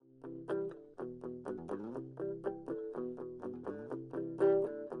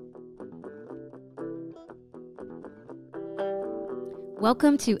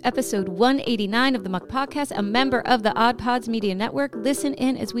Welcome to episode 189 of the Muck Podcast, a member of the Odd Pods Media Network. Listen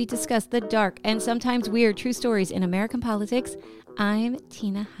in as we discuss the dark and sometimes weird true stories in American politics. I'm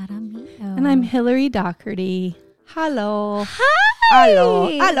Tina Jaramillo. And I'm Hillary Doherty. Hello. Hi!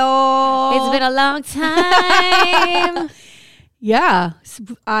 Hello. It's been a long time. Yeah,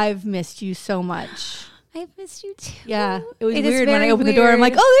 I've missed you so much. I've missed you too. Yeah, it was It is weird when I very opened the door. I'm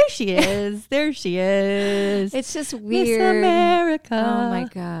like, weird. oh, there she is. There she is. It's just Miss weird. America. Oh my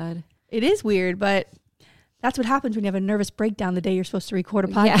God. It is weird, but that's what happens when you have a nervous breakdown the day you're supposed to record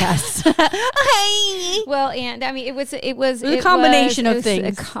a Yeah. podcast. Hi. Well, and I mean, it was a combination of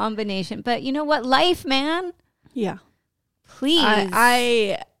things. A combination. But you know what? Life, man. Yeah. Please.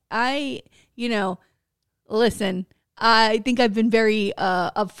 I, listen, I think I've been very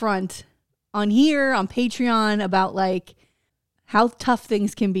upfront on here, on Patreon, about like how tough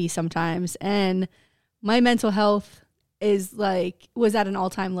things can be sometimes. And my mental health was at an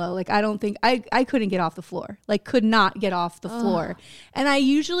all-time low. Like, I don't think I couldn't get off the floor, like could not get off the floor. And I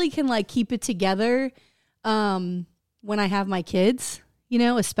usually can like keep it together when I have my kids,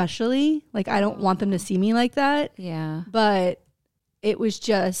 especially like I don't want them to see me like that. Yeah. But it was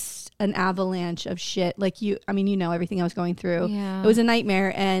just an avalanche of shit. Like everything I was going through. Yeah. It was a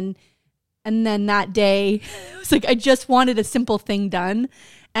nightmare. And then that day, it was like I just wanted a simple thing done.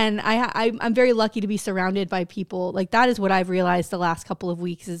 And I'm very lucky to be surrounded by people. Like, that is what I've realized the last couple of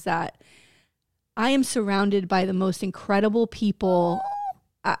weeks, is that I am surrounded by the most incredible people.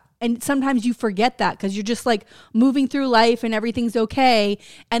 And sometimes you forget that because you're just like moving through life and everything's okay.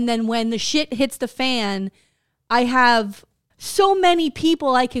 And then when the shit hits the fan, I have so many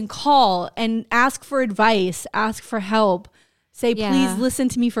people I can call and ask for advice, ask for help. Say, please listen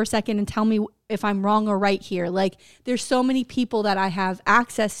to me for a second and tell me if I'm wrong or right here. Like, there's so many people that I have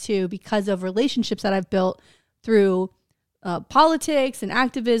access to because of relationships that I've built through politics and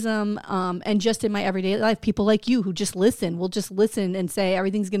activism, and just in my everyday life. People like you who just will just listen and say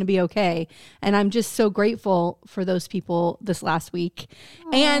everything's going to be okay. And I'm just so grateful for those people this last week.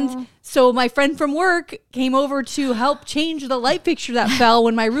 Aww. And so my friend from work came over to help change the light fixture that fell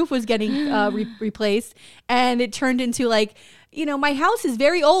when my roof was getting replaced. And it turned into like, my house is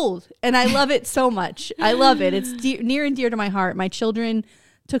very old and I love it so much. I love it. It's near and dear to my heart. My children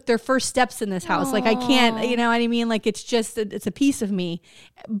took their first steps in this house. Aww. Like, I can't, you know what I mean? Like, it's just, it's a piece of me.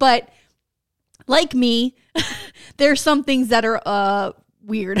 But like me, there's some things that are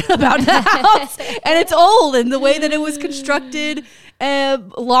weird about the house. And it's old, and the way that it was constructed a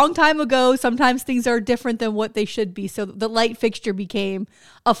long time ago, sometimes things are different than what they should be. So the light fixture became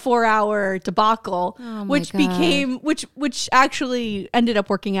a 4-hour debacle, which actually ended up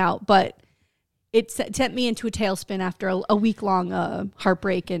working out. But it sent me into a tailspin after a week-long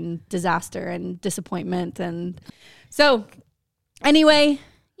heartbreak and disaster and disappointment. And so, anyway,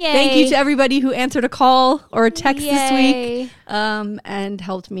 yay. Thank you to everybody who answered a call or a text this week and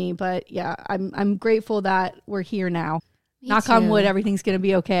helped me. But yeah, I'm grateful that we're here now. Knock on wood, everything's gonna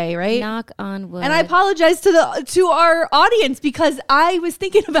be okay, right? Knock on wood. And I apologize to our audience, because I was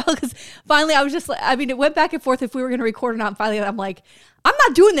thinking about, because finally I was just like, it went back and forth if we were gonna record or not. And finally, I'm like, I'm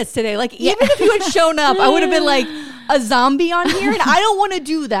not doing this today. Like, even if you had shown up, I would have been like a zombie on here, and I don't want to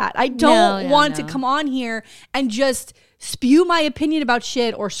do that. I don't want to come on here and just spew my opinion about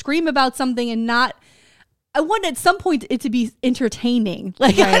shit or scream about something and not. I want at some point it to be entertaining.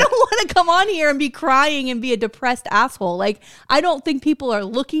 Like, right. I don't want to come on here and be crying and be a depressed asshole. Like, I don't think people are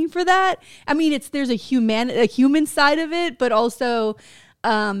looking for that. I mean, there's a human side of it, but also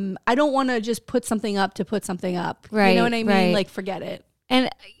I don't want to just put something up to put something up. Right. You know what I mean? Right. Like, forget it. And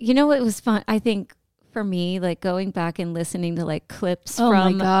you know what was fun? I think for me, like, going back and listening to like clips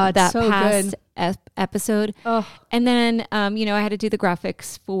from that so past episode. Oh. And then, I had to do the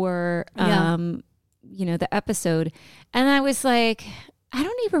graphics for, the episode. And I was like, I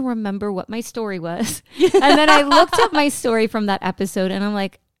don't even remember what my story was. And then I looked up my story from that episode and I'm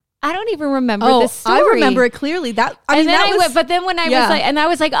like, I don't even remember this story. I remember it clearly. But then when I was like, and I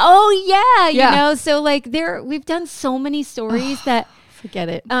was like, oh yeah, so like we've done so many stories that forget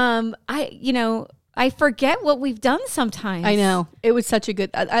it. I forget what we've done sometimes. I know. It was such a good,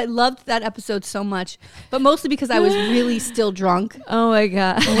 I loved that episode so much, but mostly because I was really still drunk. Oh my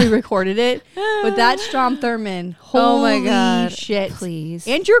God. When we recorded it. But that Strom Thurmond, holy shit. Please.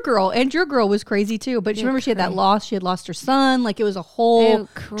 And your girl was crazy too. But you remember she had that loss. She had lost her son. Like, it was a whole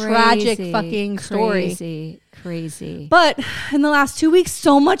tragic fucking story. Crazy. But in the last 2 weeks,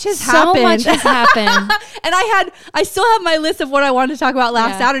 so much has happened. And I still have my list of what I wanted to talk about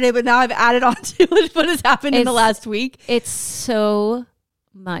last Saturday, but now I've added on to what has happened in the last week. It's so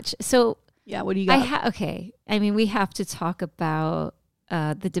much. So yeah, what do you got? we have to talk about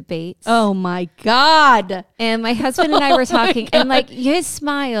the debates. Oh my God. And my husband and I were talking and like his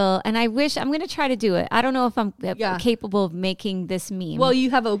smile, and I'm going to try to do it. I don't know if I'm capable of making this meme. Well, you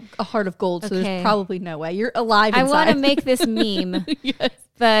have a heart of gold, so there's probably no way. You're alive inside. I want to make this meme. Yes.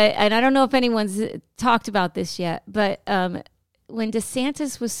 And I don't know if anyone's talked about this yet, but when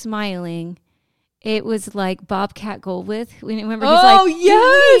DeSantis was smiling, it was like Bobcat Goldthwait. Remember, he's like,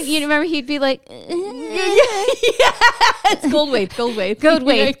 yes. You remember he'd be like, yes, Goldthwait.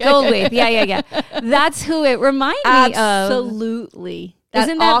 Yeah. That's who it reminded me of. Absolutely.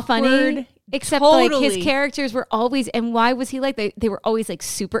 Isn't that funny? Except like his characters were always, and why was he like, they were always like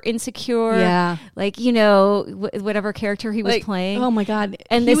super insecure. Yeah. Like, you know, whatever character he was playing. Oh my God.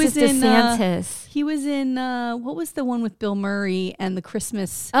 And this is DeSantis. He was in, what was the one with Bill Murray and the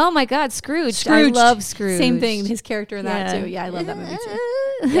Christmas? Oh my God, Scrooge. I love Scrooge. Same thing. His character in that too. Yeah, I love that movie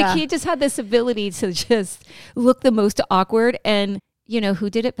too. Like he just had this ability to just look the most awkward. And you know, who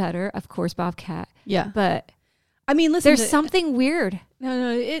did it better? Of course, Bobcat. Yeah. But I mean, listen, there's something weird.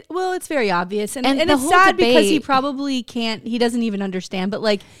 No. It's very obvious. And it's sad because he probably he doesn't even understand. But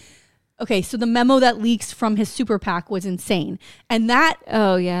like, okay, so the memo that leaks from his super PAC was insane. And that,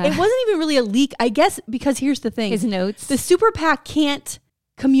 it wasn't even really a leak, I guess, because here's the thing. His notes. The super PAC can't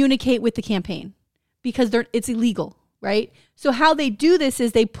communicate with the campaign because it's illegal, right? So how they do this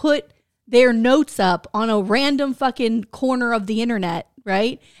is they put their notes up on a random fucking corner of the internet,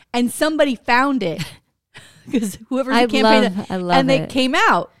 right? And somebody found it. Because whoever's the campaign, and they came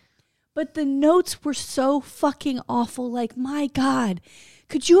out. But the notes were so fucking awful. Like, my God,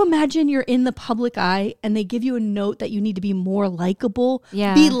 could you imagine you're in the public eye and they give you a note that you need to be more likable?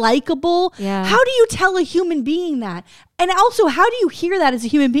 Yeah. Be likable? Yeah. How do you tell a human being that? And also, how do you hear that as a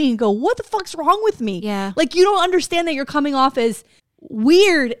human being and go, what the fuck's wrong with me? Yeah. Like, you don't understand that you're coming off as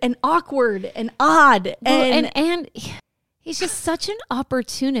weird and awkward and odd. Well, and he's just such an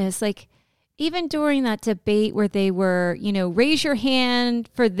opportunist. Like, even during that debate where they were, you know, raise your hand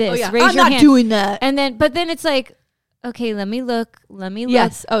for this. Raise your hand. I'm not doing that. And but then it's like, okay, let me look.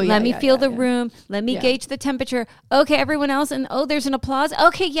 Yes. Oh, yeah. Let me feel the room. Let me gauge the temperature. Okay, everyone else. And there's an applause.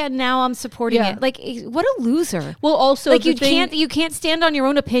 Okay, yeah, now I'm supporting it. Like, what a loser. Well, also, like you can't stand on your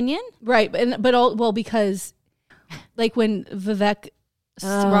own opinion. Right. Because like when Vivek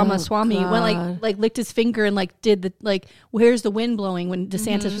Ramaswamy went like licked his finger and like did the like where's the wind blowing when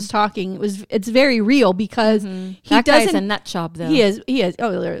DeSantis was talking, it's very real because that guy's a nut job though. He is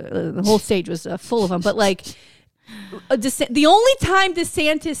the whole stage was full of them, but like the only time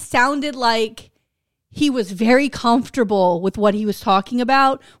DeSantis sounded like he was very comfortable with what he was talking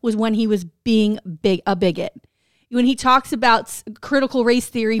about was when he was being a bigot. When he talks about critical race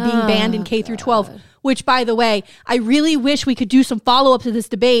theory being banned in K through 12, which, by the way, I really wish we could do some follow-up to this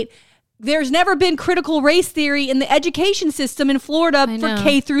debate. There's never been critical race theory in the education system in Florida for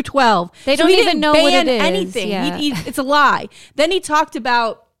K through 12. They don't even know what it is. Anything. Yeah. It's a lie. Then he talked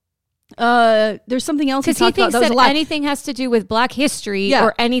about there's something else he talked about that was a lie. Anything has to do with Black history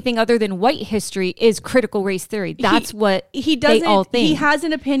or anything other than white history is critical race theory. That's what they all think. He has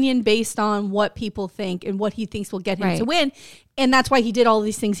an opinion based on what people think and what he thinks will get him to win. And that's why he did all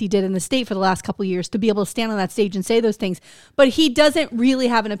these things he did in the state for the last couple of years, to be able to stand on that stage and say those things. But he doesn't really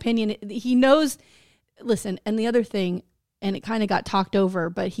have an opinion. He knows, listen, and the other thing, and it kind of got talked over,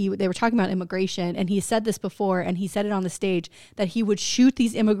 but they were talking about immigration, and he said this before, and he said it on the stage, that he would shoot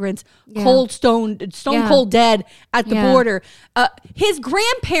these immigrants stone cold dead at the border. His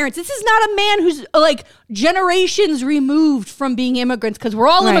grandparents, this is not a man who's like generations removed from being immigrants, because we're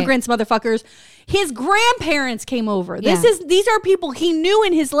all immigrants, motherfuckers. His grandparents came over. These are people he knew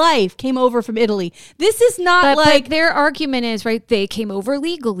in his life came over from Italy. This is not but their argument is, right, they came over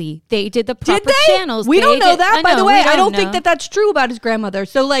legally. They did the proper channels. We don't know that, by the way. I don't think that that's true about his grandmother.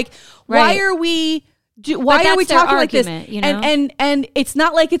 So like, why are we talking like this? You know? And it's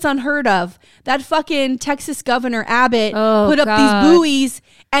not like it's unheard of. That fucking Texas governor Abbott put up these buoys,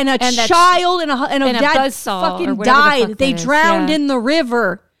 and a child and a dad fucking died. They drowned in the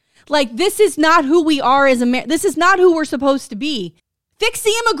river. Like, this is not who we are as this is not who we're supposed to be. Fix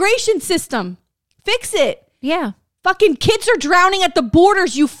the immigration system. Fix it. Yeah. Fucking kids are drowning at the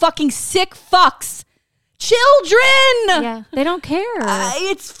borders, you fucking sick fucks. Children. Yeah. They don't care.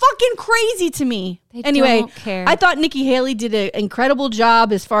 It's fucking crazy to me. They don't care. I thought Nikki Haley did an incredible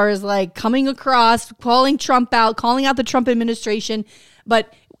job as far as like coming across, calling Trump out, calling out the Trump administration.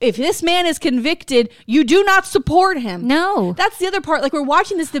 But if this man is convicted, you do not support him. No. That's the other part. Like, we're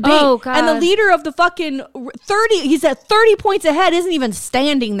watching this debate, and the leader of the fucking 30, he's at 30 points ahead, isn't even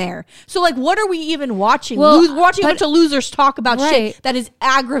standing there. So, like, what are we even watching? Watching a bunch of losers talk about shit that is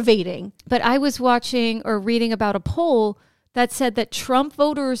aggravating. But I was watching or reading about a poll that said that Trump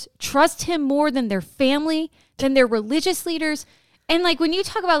voters trust him more than their family, than their religious leaders. And like when you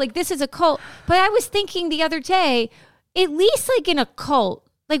talk about like this is a cult, but I was thinking the other day, at least like in a cult,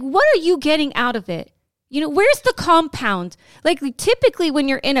 like what are you getting out of it? You know, where's the compound? Like typically when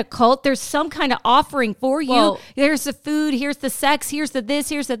you're in a cult, there's some kind of offering for you. Well, there's the food, here's the sex, here's the this,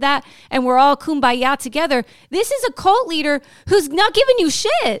 here's the that, and we're all kumbaya together. This is a cult leader who's not giving you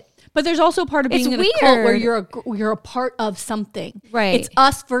shit. But there's also part of being in a cult where you're a part of something. Right. It's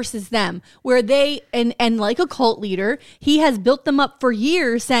us versus them. Where they and like a cult leader, he has built them up for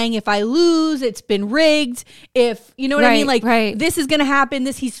years saying if I lose, it's been rigged. If you know what I mean? Like this is gonna happen.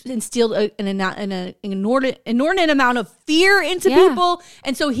 He's instilled an inordinate amount of fear into people.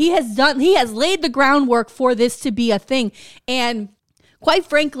 And so he has laid the groundwork for this to be a thing. And quite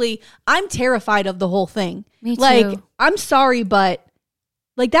frankly, I'm terrified of the whole thing. Me too. Like, I'm sorry, but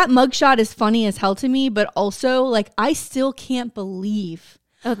like that mugshot is funny as hell to me, but also like I still can't believe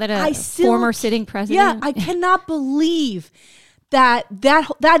that former sitting president. Yeah, I cannot believe that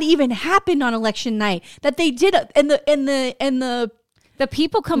even happened on election night. That they did and the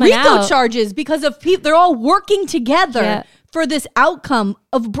people coming out RICO charges because of people. They're all working together for this outcome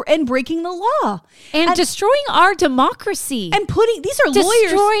and breaking the law and destroying our democracy and these are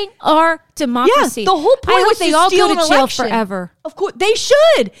lawyers destroying our democracy. Yeah, the whole point was they all go to jail forever. Of course they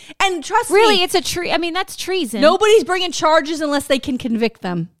should. And trust me, really, it's I mean, that's treason. Nobody's bringing charges unless they can convict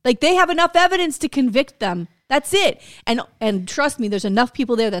them. Like they have enough evidence to convict them. That's it. And trust me, there's enough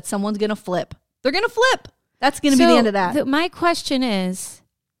people there that someone's gonna flip. They're gonna flip. That's gonna be the end of that. My question is,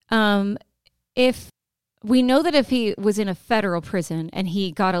 if we know that if he was in a federal prison and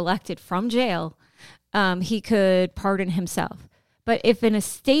he got elected from jail, he could pardon himself. But if in a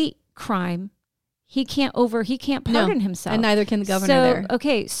state crime, he can't pardon himself. And neither can the governor there.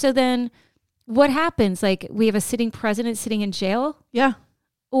 Okay, so then what happens? Like we have a sitting president sitting in jail? Yeah.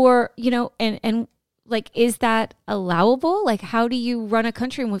 Or, you know, and like, is that allowable? Like, how do you run a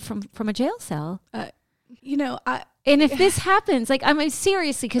country from a jail cell? And if this happens, like, I mean,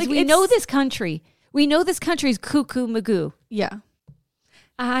 seriously, because we know this country. We know this country's cuckoo magoo. Yeah.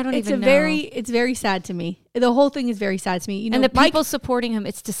 I don't even know. It's very sad to me. The whole thing is very sad to me. You know, and the people supporting him,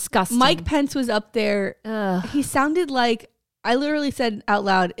 it's disgusting. Mike Pence was up there. He sounded like, I literally said out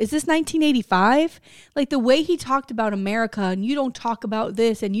loud, is this 1985? Like the way he talked about America and you don't talk about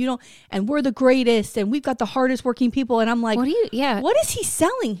this and and we're the greatest and we've got the hardest working people. And I'm like, what is he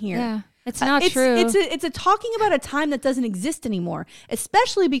selling here? Yeah. It's not true. It's a talking about a time that doesn't exist anymore,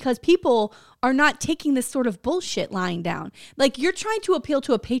 especially because people are not taking this sort of bullshit lying down. Like you're trying to appeal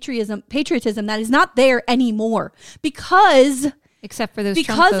to a patriotism that is not there anymore except for those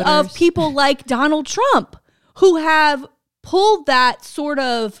because of people like Donald Trump who have pulled that sort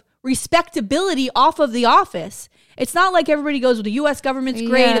of respectability off of the office. It's not like everybody goes, well, the U.S. government's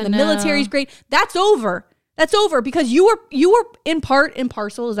great and the military's great. That's over. That's over because you were in part and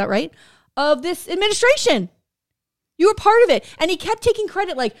parcel, is that right, of this administration. You were part of it. And he kept taking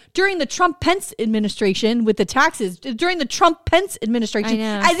credit, like during the Trump-Pence administration with the taxes, during the Trump-Pence administration,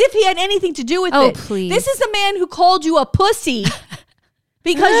 as if he had anything to do with it. Oh, please. This is the man who called you a pussy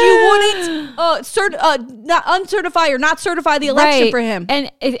because you wouldn't not uncertify or not certify the election for him.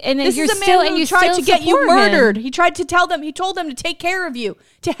 And this you're is a man still, who and you tried to get you murdered. Him. He tried to he told them to take care of you,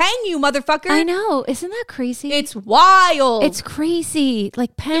 to hang you, motherfucker. I know. Isn't that crazy? It's wild. It's crazy.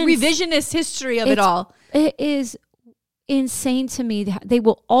 Like Pence. The revisionist history of it all. It is insane to me. They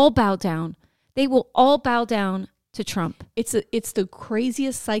will all bow down. They will all bow down to Trump. It's the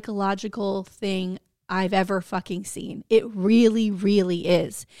craziest psychological thing I've ever fucking seen. It really, really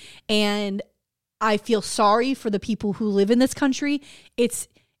is. And I feel sorry for the people who live in this country. It's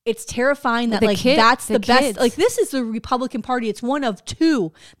terrifying that that's the best. Like this is the Republican Party. It's one of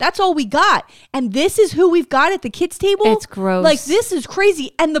two. That's all we got. And this is who we've got at the kids' table. It's gross. Like this is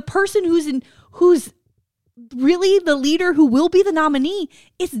crazy. And the person who's really the leader who will be the nominee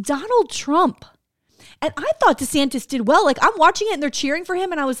is Donald Trump. And I thought DeSantis did well. Like I'm watching it and they're cheering for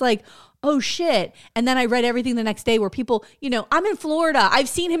him. And I was like, oh shit. And then I read everything the next day where people, I'm in Florida. I've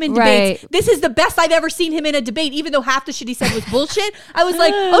seen him in debates. This is the best I've ever seen him in a debate, even though half the shit he said was bullshit. I was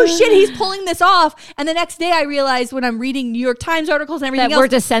like, oh shit, he's pulling this off. And the next day I realized when I'm reading New York Times articles and everything that we're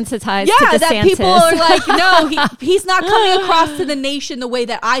desensitized to DeSantis. That people are like, no, he's not coming across to the nation the way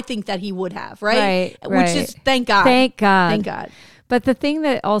that I think that he would have, right? Which is, thank God. Thank God. Thank God. But the thing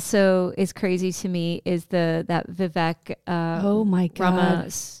that also is crazy to me is that Vivek oh my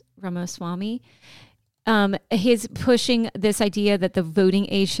God. Ramaswamy, he's pushing this idea that the voting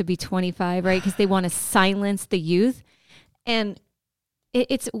age should be 25, right? Because they want to silence the youth. And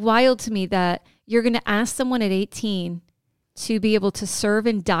it's wild to me that you're going to ask someone at 18 to be able to serve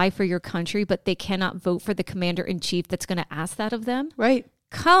and die for your country, but they cannot vote for the commander-in-chief that's going to ask that of them? Right.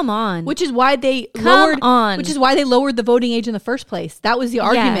 Come on. Which is why they lowered the voting age in the first place. That was the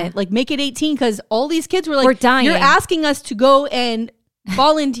argument. Like, make it 18 because all these kids were like, we're dying. You're asking us to go and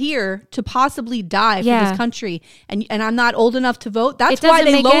volunteer to possibly die for this country. And I'm not old enough to vote. That's why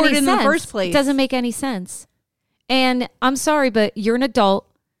they lowered it in the first place. It doesn't make any sense. And I'm sorry, but you're an adult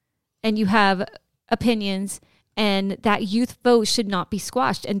and you have opinions, and that youth vote should not be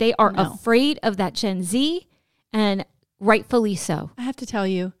squashed. And they are afraid of that Gen Z, and rightfully so. I have to tell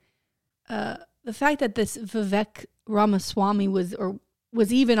you, the fact that this Vivek Ramaswamy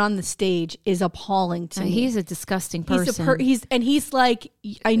was even on the stage is appalling to me. He's a disgusting person. He's like,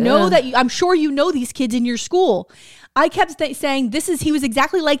 I know that I'm sure you know these kids in your school. I kept saying he was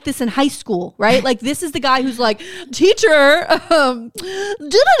exactly like this in high school, right? Like, this is the guy who's like, teacher,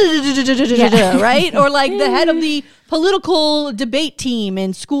 right? Or like the head of the political debate team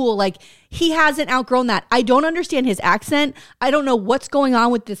in school. Like, he hasn't outgrown that. I don't understand his accent. I don't know what's going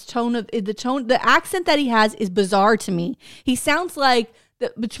on with this the accent that he has is bizarre to me. He sounds like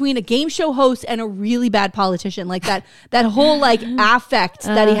between a game show host and a really bad politician. Like that whole like affect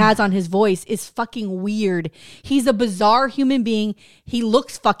that he has on his voice is fucking weird. He's a bizarre human being. He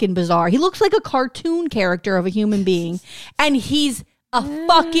looks fucking bizarre. He looks like a cartoon character of a human being. And he's a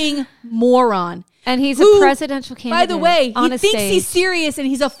fucking moron. And he's a presidential candidate. By the way, he thinks he's serious and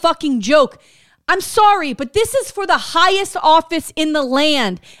he's a fucking joke. I'm sorry, but this is for the highest office in the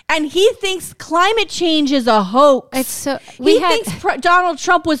land. And he thinks climate change is a hoax. He thinks Donald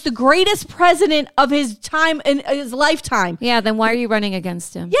Trump was the greatest president of his time in his lifetime. Yeah, then why are you running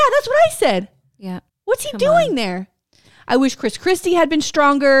against him? Yeah, that's what I said. Yeah. What's he doing there? I wish Chris Christie had been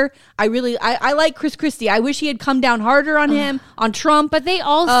stronger. I like Chris Christie. I wish he had come down harder on him, on Trump. But they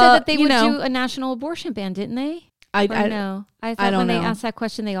all said that they would do a national abortion ban, didn't they? I thought when they asked that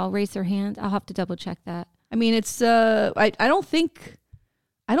question, they all raised their hand. I'll have to double check that. I mean, it's I don't think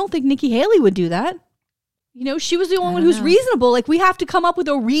Nikki Haley would do that. You know, she was the only one who's reasonable. Like, we have to come up with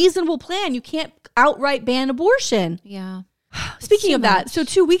a reasonable plan. You can't outright ban abortion. Yeah. Speaking of that, so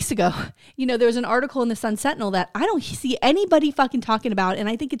 2 weeks ago, you know, there was an article in the Sun Sentinel that I don't see anybody fucking talking about. And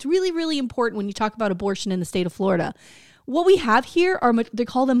I think it's really, really important when you talk about abortion in the state of Florida. What we have here they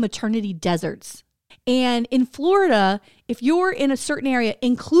call them maternity deserts. And in Florida, if you're in a certain area,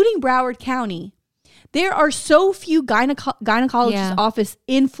 including Broward County, there are so few gynecologist office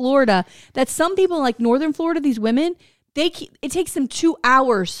in Florida that some people like Northern Florida, these women, it takes them 2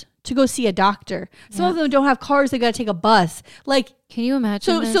 hours to go see a doctor. Some of them don't have cars. They got to take a bus. Like, can you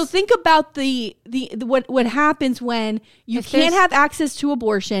imagine So think about the what happens when you can't have access to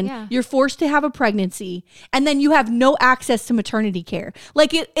abortion. Yeah. You're forced to have a pregnancy, and then you have no access to maternity care.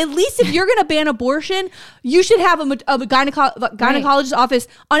 Like, at least if you're going to ban abortion, you should have a gynecologist office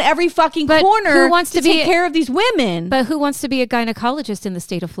on every fucking corner. Who wants to take care of these women? But who wants to be a gynecologist in the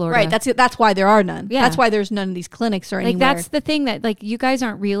state of Florida? Right. That's why there are none. Yeah. That's why there's none of these clinics or anywhere. That's the thing that like you guys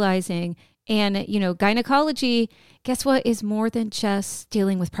aren't realizing. And, you know, gynecology, guess what, is more than just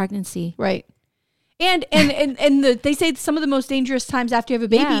dealing with pregnancy. Right. And they say some of the most dangerous times after you have a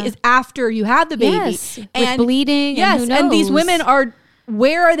baby is after you have the baby. Yes, and with bleeding. Yes, and who knows? And these women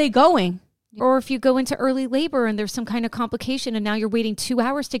where are they going? Or if you go into early labor and there's some kind of complication and now you're waiting 2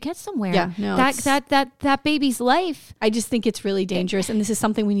 hours to get somewhere. Yeah, no, that baby's life. I just think it's really dangerous. And this is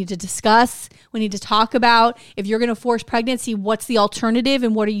something we need to discuss. We need to talk about. If you're going to force pregnancy, what's the alternative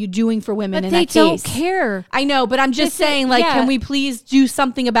and what are you doing for women in that case? But they don't care. I know, but I'm just saying, can we please do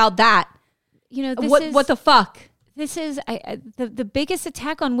something about that? You know, what the fuck? This is the biggest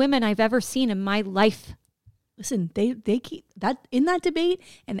attack on women I've ever seen in my life. Listen, they keep that in that debate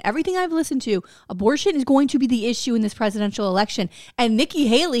and everything I've listened to, abortion is going to be the issue in this presidential election. And Nikki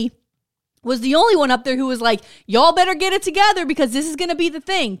Haley was the only one up there who was like, y'all better get it together because this is going to be the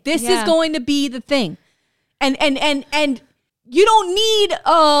thing. This is going to be the thing. And you don't need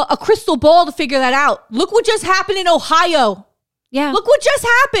a crystal ball to figure that out. Look what just happened in Ohio. Yeah. Look what just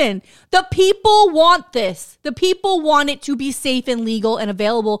happened. The people want this. The people want it to be safe and legal and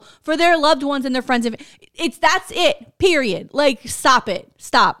available for their loved ones and their friends. That's it. Period. Like, stop it.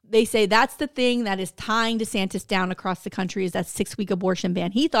 Stop. They say that's the thing that is tying DeSantis down across the country is that 6-week abortion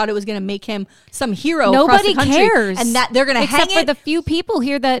ban. He thought it was going to make him some hero across the country. Nobody cares. And that they're going to hang it. Except for the few people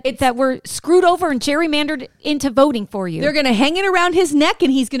here that were screwed over and gerrymandered into voting for you. They're going to hang it around his neck and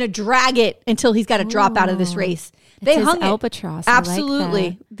he's going to drag it until he's got to drop out of this race. They hung it. Albatross. Absolutely.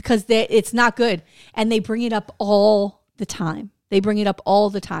 Like because it's not good. And they bring it up all the time. And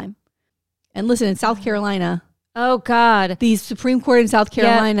listen, in South Carolina. Oh, God. The Supreme Court in South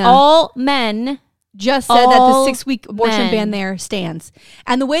Carolina. All men just said that the 6-week abortion ban there stands.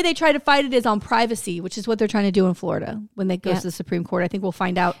 And the way they try to fight it is on privacy, which is what they're trying to do in Florida when they go to the Supreme Court. I think we'll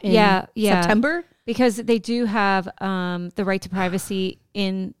find out in September. Because they do have the right to privacy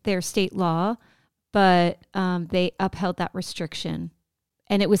in their state law, but they upheld that restriction.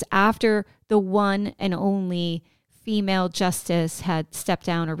 And it was after the one and only female justice had stepped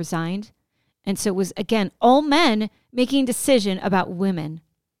down or resigned. And so it was, again, all men making a decision about women.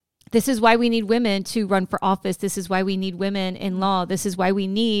 This is why we need women to run for office. This is why we need women in law. This is why we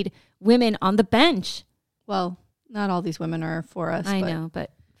need women on the bench. Well, not all these women are for us. I know,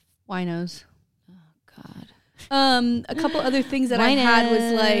 but winos. Oh, God. A couple other things that I had was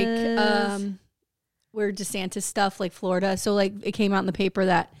like where DeSantis stuff, like Florida. So like it came out in the paper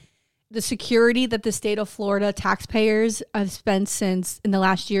that the security that the state of Florida taxpayers have spent since in the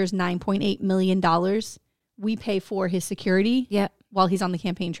last year is $9.8 million. We pay for his security. While he's on the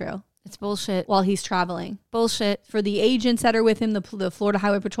campaign trail. It's bullshit. While he's traveling. Bullshit. For the agents that are with him, the Florida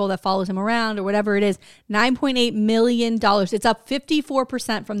Highway Patrol that follows him around or whatever it is, $9.8 million. It's up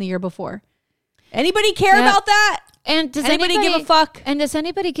 54% from the year before. Anybody care about that? And does anybody give a fuck? And does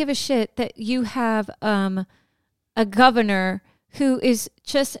anybody give a shit that you have a governor who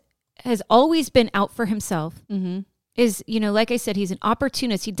has always been out for himself? Mm-hmm. Is, like I said, he's an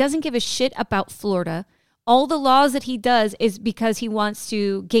opportunist. He doesn't give a shit about Florida. All the laws that he does is because he wants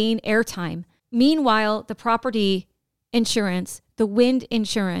to gain airtime. Meanwhile, the property insurance, the wind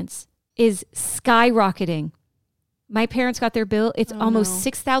insurance is skyrocketing. My parents got their bill. It's almost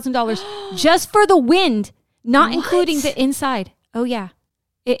 $6,000 just for the wind, not including the inside. Oh, yeah.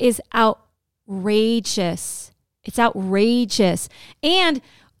 It is outrageous. It's outrageous. And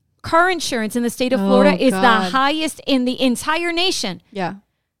car insurance in the state of Florida is the highest in the entire nation. Yeah.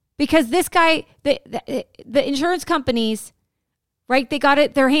 Because this guy, the insurance companies, right? They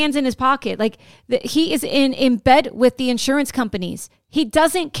got their hands in his pocket. Like he is in bed with the insurance companies. He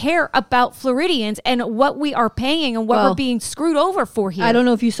doesn't care about Floridians and what we are paying and what we're being screwed over for here. I don't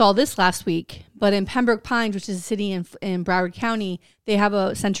know if you saw this last week, but in Pembroke Pines, which is a city in Broward County, they have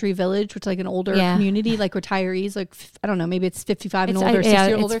a Century Village, which is like an older community, like retirees, like, I don't know, maybe it's 55 and older,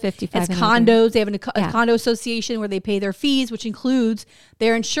 60 or older. 55 it's condos. Older. They have a condo association where they pay their fees, which includes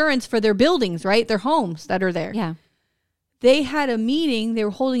their insurance for their buildings, right? Their homes that are there. Yeah. They had a meeting. They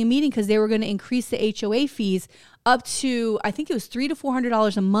were holding a meeting because they were going to increase the HOA fees up to, I think it was $300 to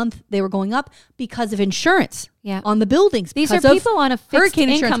 $400 a month. They were going up because of insurance on the buildings. These are people on a fixed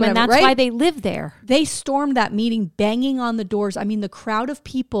income, and that's why they live there. They stormed that meeting, banging on the doors. I mean, the crowd of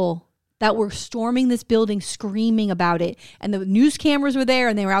people that were storming this building, screaming about it. And the news cameras were there,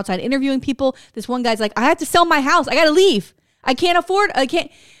 and they were outside interviewing people. This one guy's like, I have to sell my house. I got to leave. I can't afford.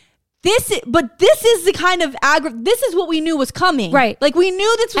 This is the kind of this is what we knew was coming. Right. Like we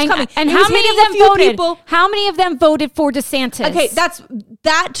knew this was coming. And how many of them voted? How many of them voted for DeSantis? Okay, that's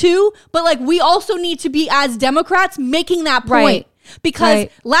that too. But like we also need to be, as Democrats, making that point. Right. Because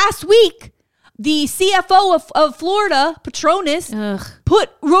last week, the CFO of Florida, Petronas,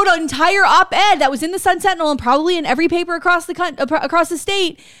 wrote an entire op-ed that was in the Sun Sentinel and probably in every paper across the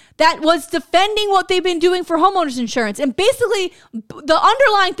state that was defending what they've been doing for homeowners insurance. And basically, the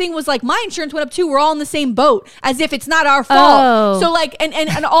underlying thing was like, my insurance went up too. We're all in the same boat, as if it's not our fault. So like,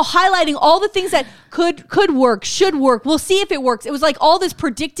 and all highlighting all the things that could work, should work. We'll see if it works. It was like all this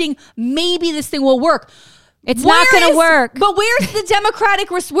predicting maybe this thing will work. It's not going to work. But where's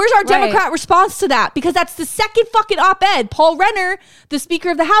the where's our Democrat response to that? Because that's the second fucking op-ed. Paul Renner, the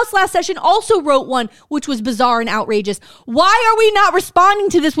Speaker of the House last session, also wrote one, which was bizarre and outrageous. Why are we not responding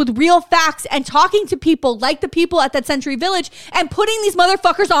to this with real facts and talking to people like the people at that Century Village and putting these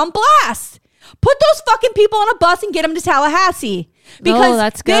motherfuckers on blast? Put those fucking people on a bus and get them to Tallahassee.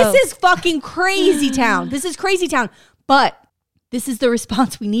 Because this is fucking crazy town. This is crazy town. But this is the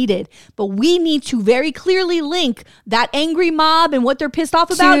response we needed. But we need to very clearly link that angry mob and what they're pissed off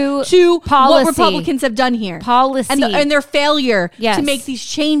about to what Republicans have done here. Policy. And their failure to make these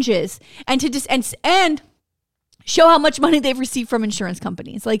changes and to just and show how much money they've received from insurance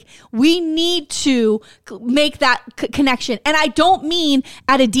companies. Like, we need to make that connection. And I don't mean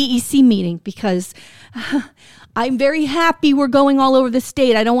at a DEC meeting, because I'm very happy we're going all over the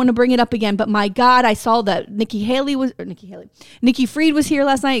state. I don't want to bring it up again, but my God, I saw that Nikki Fried was here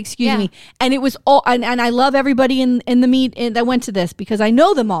last night, excuse me. And it was all, and I love everybody in the meet that went to this because I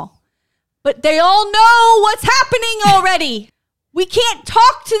know them all, but they all know what's happening already. We can't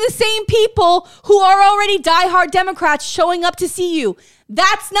talk to the same people who are already diehard Democrats showing up to see you.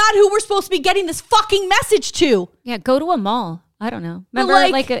 That's not who we're supposed to be getting this fucking message to. Yeah, go to a mall. I don't know. Remember,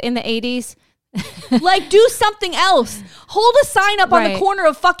 like in the 80s, Like, do something else. Hold a sign up on the corner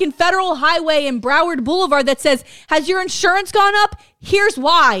of fucking Federal Highway and Broward Boulevard that says, has your insurance gone up? Here's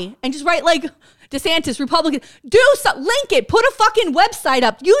why. And just write like, DeSantis, Republican, link it, put a fucking website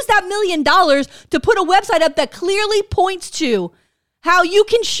up. Use that $1 million to put a website up that clearly points to how you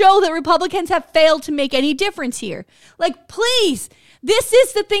can show that Republicans have failed to make any difference here. Like, please, this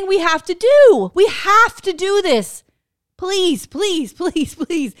is the thing we have to do. We have to do this. Please, please, please,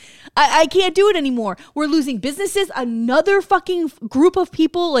 please. I can't do it anymore. We're losing businesses. Another fucking group of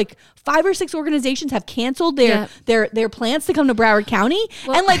people, like 5 or 6 organizations, have canceled their plans to come to Broward County.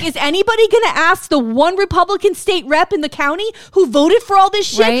 Well, and like, is anybody going to ask the one Republican state rep in the county who voted for all this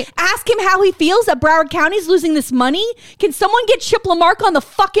shit? Right. Ask him how he feels that Broward County is losing this money? Can someone get Chip Lamarck on the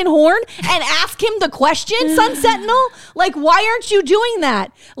fucking horn and ask him the question, Sun Sentinel? Like, why aren't you doing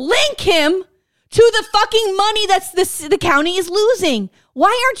that? Link him to the fucking money that's the county is losing.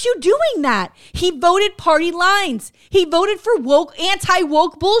 Why aren't you doing that? He voted party lines. He voted for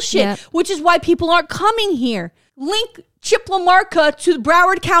anti-woke bullshit, which is why people aren't coming here. Link Chip Lamarca to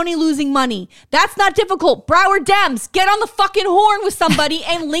Broward County losing money. That's not difficult. Broward Dems, get on the fucking horn with somebody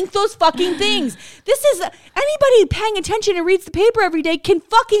and link those fucking things. This is, anybody paying attention and reads the paper every day can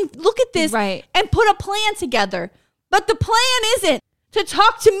fucking look at this and put a plan together. But the plan isn't to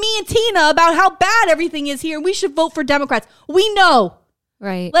talk to me and Tina about how bad everything is here and we should vote for Democrats. We know.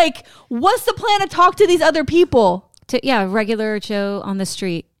 Right. Like, what's the plan to talk to these other people? Regular Joe on the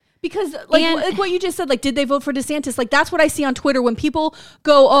street. Because like what you just said, like, did they vote for DeSantis? Like, that's what I see on Twitter when people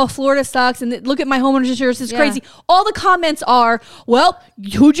go, oh, Florida sucks, and look at my homeowner's insurance, it's crazy. All the comments are, well,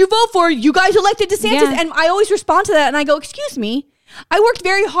 who'd you vote for? You guys elected DeSantis. Yeah. And I always respond to that and I go, excuse me, I worked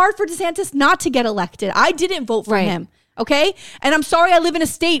very hard for DeSantis not to get elected. I didn't vote for him. Okay? And I'm sorry I live in a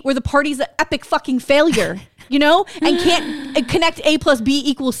state where the party's an epic fucking failure, you know? And can't connect A plus B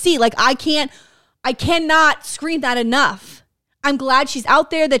equals C. Like, I cannot scream that enough. I'm glad she's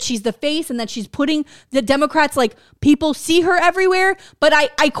out there, that she's the face, and that she's putting the Democrats, like, people see her everywhere. But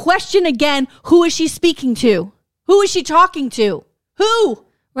I question again, who is she speaking to? Who is she talking to? Who?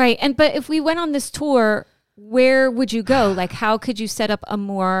 Right. But if we went on this tour, where would you go? Like, how could you set up a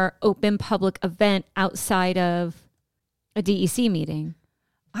more open public event outside of a DEC meeting?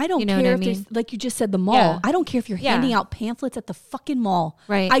 I don't care if there's, like you just said, the mall. Yeah. I don't care if you're handing out pamphlets at the fucking mall.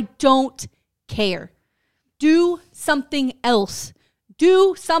 Right. I don't care. Do something else.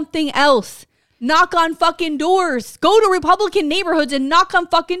 Do something else. Knock on fucking doors. Go to Republican neighborhoods and knock on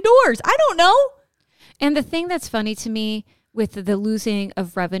fucking doors. I don't know. And the thing that's funny to me with the losing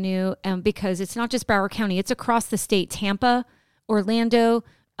of revenue, because it's not just Broward County, it's across the state. Tampa, Orlando,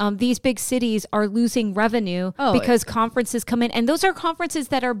 these big cities are losing revenue because conferences come in, and those are conferences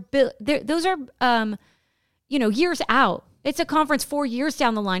that are those are years out. It's a conference 4 years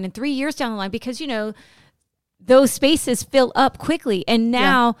down the line and 3 years down the line, because those spaces fill up quickly, and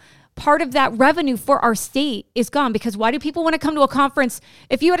now part of that revenue for our state is gone. Because why do people want to come to a conference?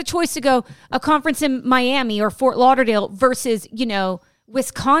 If you had a choice to go a conference in Miami or Fort Lauderdale versus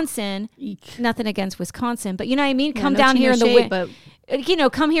Wisconsin, nothing against Wisconsin, but you know what I mean? Come down here in the winter.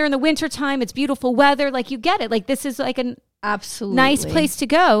 Come here in the wintertime. It's beautiful weather. Like, you get it. Like, this is like an absolutely nice place to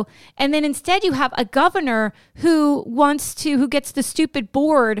go. And then instead you have a governor who gets the stupid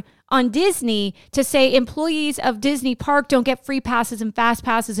board on Disney to say employees of Disney Park don't get free passes and fast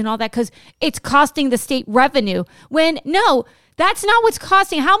passes and all that because it's costing the state revenue. When no, that's not what's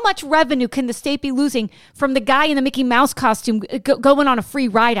costing. How much revenue can the state be losing from the guy in the Mickey Mouse costume going on a free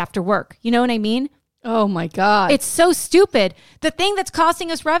ride after work? You know what I mean? Oh my God. It's so stupid. The thing that's costing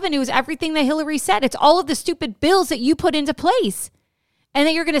us revenue is everything that Hillary said. It's all of the stupid bills that you put into place. And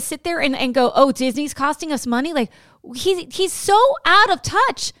then you're going to sit there and go, oh, Disney's costing us money? Like, he's so out of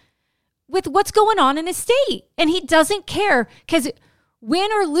touch with what's going on in his state. And he doesn't care, because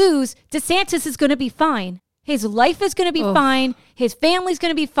win or lose, DeSantis is going to be fine. His life is going to be fine. His family's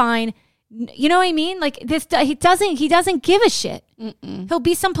going to be fine. You know what I mean? Like, this, he doesn't give a shit. Mm-mm. He'll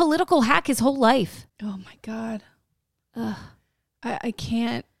be some political hack his whole life. Oh my God. Ugh. I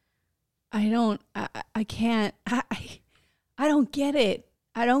can't. I can't. I don't get it.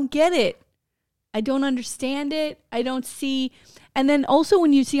 I don't get it. I don't understand it. I don't see. And then also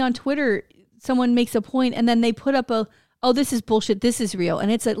when you see on Twitter, someone makes a point and then they put up this is bullshit. This is real.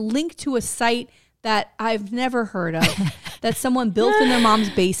 And it's a link to a site that I've never heard of that someone built in their mom's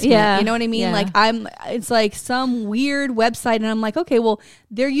basement. Yeah. You know what I mean? Yeah. Like it's like some weird website, and I'm like, okay, well,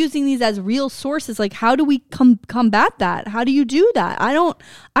 they're using these as real sources. Like, how do we combat that? How do you do that? I don't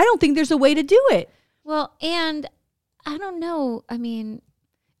think there's a way to do it. Well, and I don't know. I mean,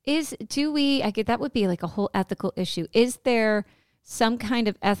 that would be like a whole ethical issue. some kind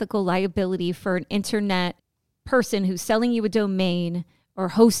of ethical liability for an internet person who's selling you a domain or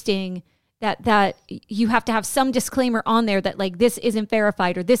hosting, that you have to have some disclaimer on there that like this isn't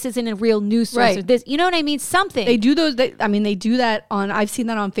verified or this isn't a real news source or this, you know what I mean? Something. They do those. They do that on, I've seen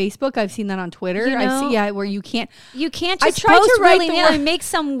that on Facebook. I've seen that on Twitter. You know? I see, where you can't just post willy-nilly and make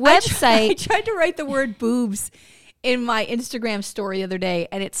some website. I tried to write the word boobs in my Instagram story the other day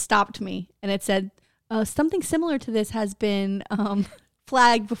and it stopped me and it said, something similar to this has been,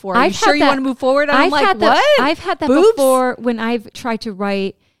 flagged before. Are you sure you want to move forward? And I'm like, what? I've had that before when I've tried to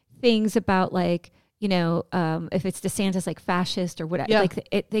write things about like, you know, if it's DeSantis like fascist or whatever, like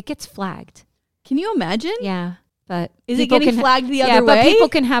it gets flagged. Can you imagine? Yeah. But is it getting flagged the other way? But people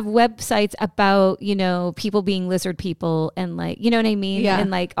can have websites about, you know, people being lizard people and like, you know what I mean? Yeah. And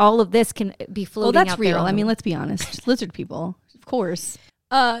like all of this can be floating out. Well, that's real. I mean, let's be honest. Just lizard people, of course.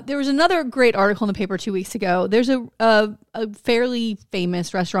 There was another great article in the paper 2 weeks ago. There's a fairly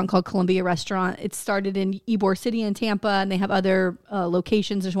famous restaurant called Columbia Restaurant. It started in Ybor City in Tampa, and they have other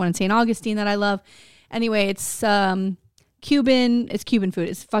locations. There's one in St. Augustine that I love. Anyway, it's Cuban. It's Cuban food.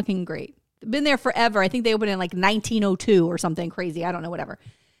 It's fucking great. Been there forever. I think they opened in like 1902 or something crazy. I don't know, whatever.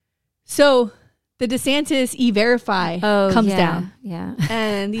 So the DeSantis E-Verify comes down. Yeah.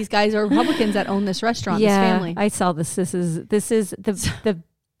 And these guys are Republicans that own this restaurant, this family. I saw this. This is the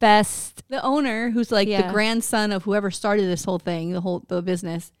best. The owner, who's like the grandson of whoever started this whole thing, the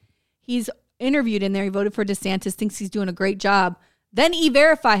business, he's interviewed in there. He voted for DeSantis, thinks he's doing a great job. Then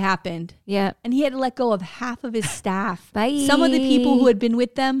E-Verify happened. Yeah. And he had to let go of half of his staff. Bye. Some of the people who had been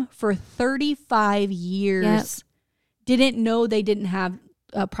with them for 35 years didn't know they didn't have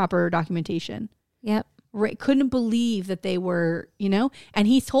proper documentation. Yep. Right. Couldn't believe that they were, you know, and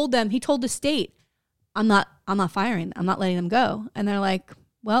he told the state, I'm not firing. I'm not letting them go. And they're like,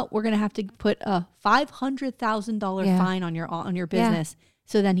 well, we're going to have to put a $500,000 fine on your business. Yeah.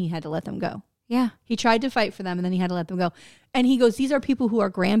 So then he had to let them go. Yeah. He tried to fight for them and then he had to let them go. And he goes, these are people who are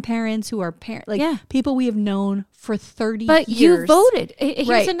grandparents, who are parents, people we have known for 30 years. But you voted.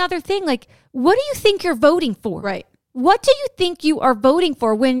 Here's another thing. Like, what do you think you're voting for? Right. What do you think you are voting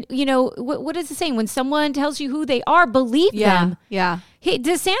for when, you know, what is it saying? When someone tells you who they are, believe them. Yeah.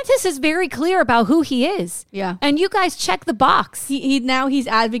 DeSantis is very clear about who he is. Yeah. And you guys check the box. He's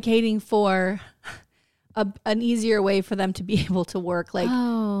advocating for an easier way for them to be able to work. Like,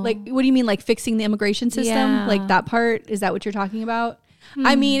 what do you mean? Like fixing the immigration system? Yeah. Like that part? Is that what you're talking about?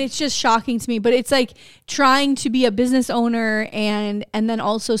 I mean, it's just shocking to me, but it's like trying to be a business owner and then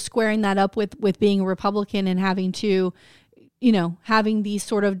also squaring that up with being a Republican and having to, you know, having these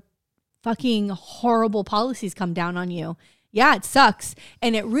sort of fucking horrible policies come down on you. Yeah, it sucks.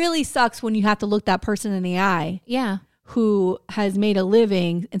 And it really sucks when you have to look that person in the eye. Yeah. Who has made a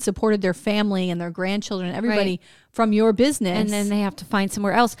living and supported their family and their grandchildren and everybody from your business. And then they have to find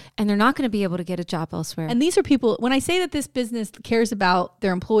somewhere else and they're not going to be able to get a job elsewhere. And these are people, when I say that this business cares about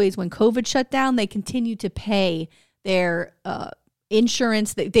their employees, when COVID shut down, they continue to pay their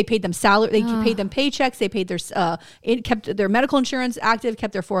insurance. They paid them salary. They paid them paychecks. They paid kept their medical insurance active,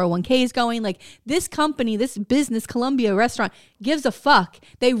 kept their 401ks going. Like this company, this business, Columbia Restaurant, gives a fuck.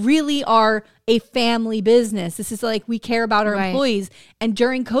 They really are a family business. This is like, we care about our employees. And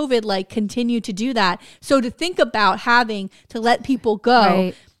during COVID, like continue to do that. So to think about having to let people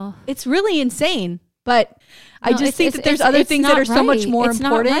go, it's really insane. But I just think that there's other things that are so much more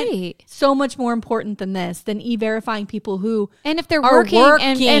important, so much more important than this, than E-Verifying people who and if they're working.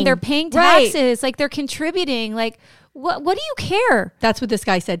 And they're paying taxes, like they're contributing, like what do you care? That's what this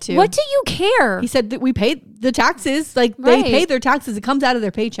guy said too. What do you care? He said that we pay the taxes, like they pay their taxes. It comes out of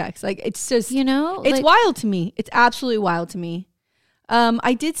their paychecks. Like it's just, you know, it's wild to me. It's absolutely wild to me.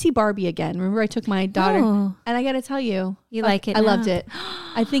 I did see Barbie again. Remember I took my daughter and I got to tell you, like it. I loved it.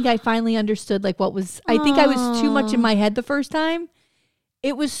 I think I finally understood like what was, I think I was too much in my head the first time.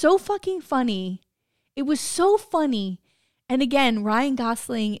 It was so fucking funny. It was so funny. And again, Ryan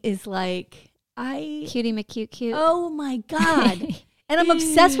Gosling is like, Cutie McCute. Oh my God. And I'm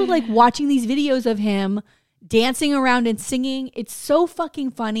obsessed with like watching these videos of him dancing around and singing. It's so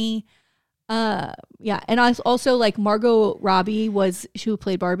fucking funny. And I also like Margot Robbie who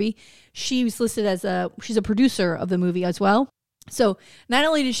played Barbie. She was listed as she's a producer of the movie as well. So not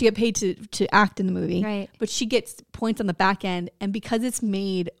only did she get paid to act in the movie, but she gets points on the back end. And because it's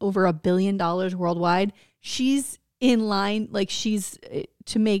made over $1 billion worldwide, she's in line, like she's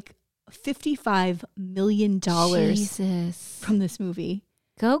to make $55 million from this movie.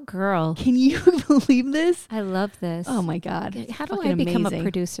 Go girl. Can you believe this? I love this. Oh my God. How do I become a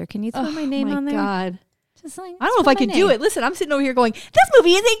producer? Can you throw my name on there? Oh my God. Just like, I don't know if I can do it. Listen, I'm sitting over here going, this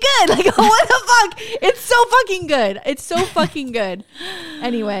movie isn't good. Like, what the fuck? It's so fucking good. It's so fucking good.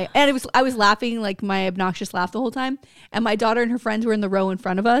 Anyway, and I was laughing like my obnoxious laugh the whole time. And my daughter and her friends were in the row in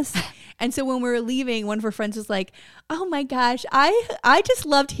front of us. And so when we were leaving, one of her friends was like, oh my gosh, I just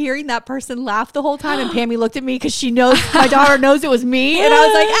loved hearing that person laugh the whole time. And Pammy looked at me because she knows, my daughter knows it was me. And I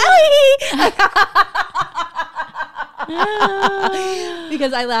was like, Ellie!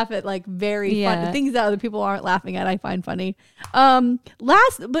 Because I laugh at like very fun things that other people aren't laughing at. I find funny.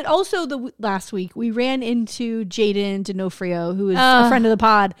 But also last week we ran into Jaden D'Onofrio, who is a friend of the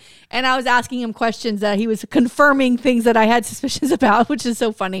pod, and I was asking him questions that he was confirming things that I had suspicions about, which is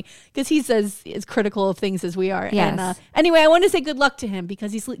so funny because he's as critical of things as we are. Yes. And anyway, I want to say good luck to him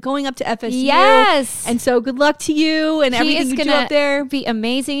because he's going up to FSU. Yes, and so good luck to you and everything you do up there. Be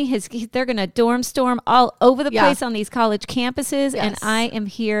amazing. They're gonna dorm storm all over the place on these college campuses, and I am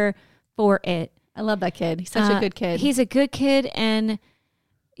here for it. I love that kid. He's such a good kid. He's a good kid, and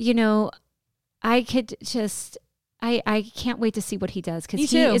you know, I can't wait to see what he does because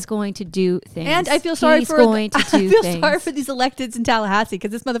he is going to do things. And I feel sorry sorry for these electeds in Tallahassee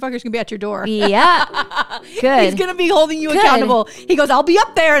because this motherfucker's gonna be at your door. Yeah, good. He's gonna be holding you accountable. He goes, "I'll be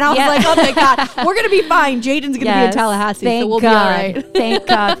up there," and I was like, "Oh my god, we're gonna be fine." Jaden's gonna be in Tallahassee, so we'll be all right. Thank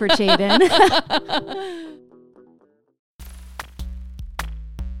God for Jaden.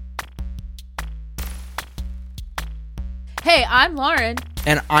 Hey, I'm Lauren.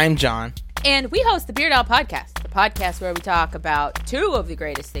 And I'm John. And we host the Beard Al Podcast, the podcast where we talk about two of the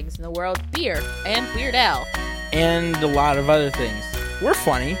greatest things in the world, beer and Weird Al. And a lot of other things. We're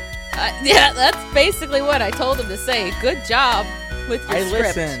funny. Yeah, that's basically what I told him to say. Good job with your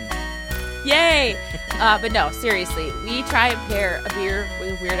script. I listened. Yay! But no, seriously, we try and pair a beer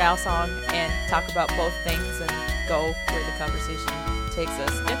with a Weird Al song and talk about both things and go where the conversation takes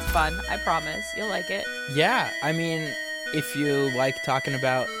us. It's fun, I promise. You'll like it. Yeah, I mean, if you like talking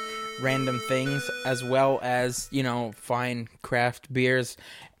about random things as well as, you know, fine craft beers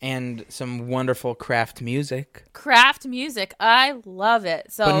and some wonderful craft music. Craft music, I love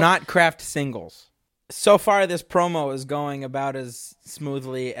it. But not craft singles. So far, this promo is going about as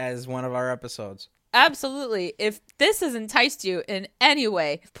smoothly as one of our episodes. Absolutely. If this has enticed you in any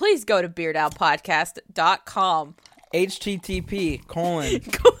way, please go to beardalpodcast.com.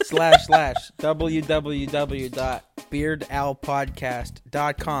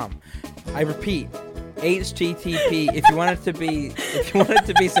 http://www.beardalpodcast.com. I repeat, http if you want it to be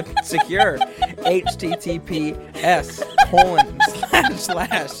secure,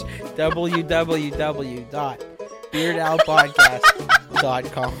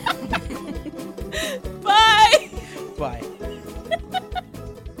 https://www.beardalpodcast.com. Bye. Bye.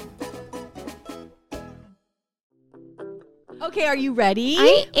 Okay, are you ready?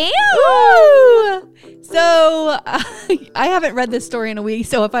 I am. Woo! So, I haven't read this story in a week,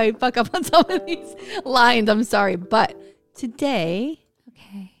 so if I fuck up on some of these lines, I'm sorry. But today,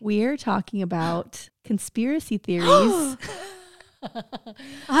 we're talking about conspiracy theories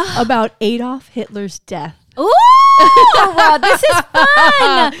about Adolf Hitler's death. Ooh, wow, this is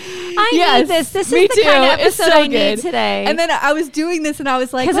fun. I need this. This is the kind of episode I need today. And then I was doing this and I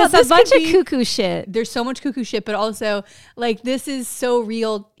was like, because it's a bunch of cuckoo shit. There's so much cuckoo shit, but also like this is so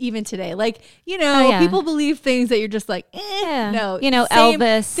real even today. Like, you know, people believe things that you're just like, no. You know,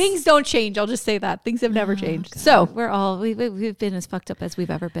 Elvis. Things don't change. I'll just say that. Things have never changed. God. So we've been as fucked up as we've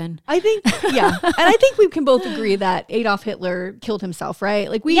ever been. I think, yeah. And I think we can both agree that Adolf Hitler killed himself,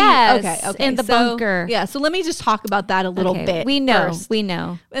 right? Like okay. In the bunker. Yeah. So let me just talk about that a little bit. We know. First. We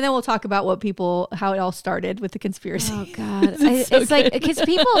know. And then we'll talk about how it all started with the conspiracy. Oh God. It's like, because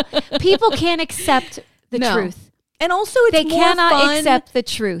people can't accept the truth. And also they cannot accept the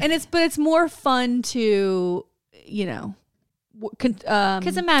truth. And it's more fun to, you know,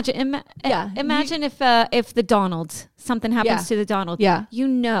 because imagine if the Donald, something happens to the Donald. Yeah. You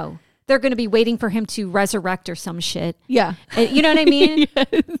know. They're going to be waiting for him to resurrect or some shit. Yeah. You know what I mean? Yes.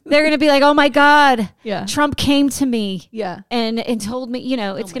 They're going to be like, oh my God, Trump came to me and told me, you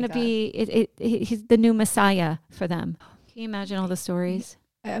know, it's going to be, he's the new Messiah for them. Can you imagine all the stories?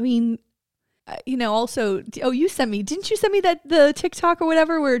 I mean, you know, also, didn't you send me that the TikTok or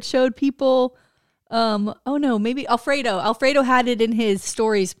whatever where it showed people, maybe Alfredo had it in his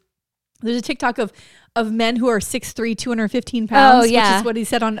stories. There's a TikTok of men who are 6'3", 215 pounds, which is what he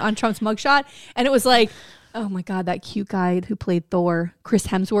said on Trump's mugshot. And it was like, oh my God, that cute guy who played Thor, Chris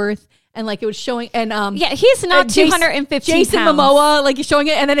Hemsworth. And like it was showing, and he's not 215 Jason pounds. Momoa, like he's showing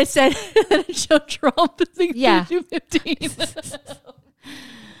it, and then it said, it showed Trump, 215.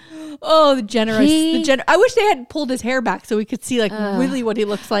 the generous. I wish they had pulled his hair back so we could see like really what he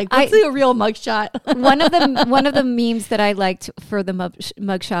looks like. Let's see a real mugshot. one of the memes that I liked for the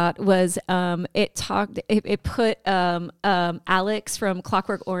mugshot was it put Alex from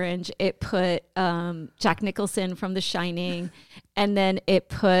Clockwork Orange. It put Jack Nicholson from The Shining. And then it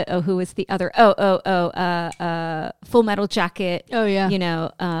put, who was the other? Full Metal Jacket. Oh, yeah. You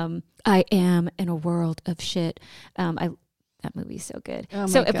know, I am in a world of shit. That movie's so good. Oh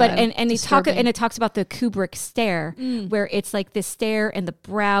so, my God. But it talks about the Kubrick stare, where it's like the stare and the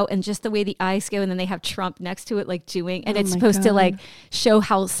brow and just the way the eyes go, and then they have Trump next to it, like doing, and it's supposed to like show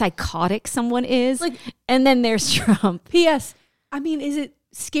how psychotic someone is. Like, and then there's Trump. P.S. I mean, is it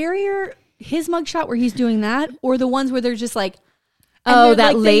scarier his mugshot where he's doing that, or the ones where they're just like, that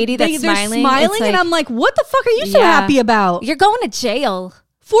like, lady that's smiling, like, and I'm like, what the fuck are you so happy about? You're going to jail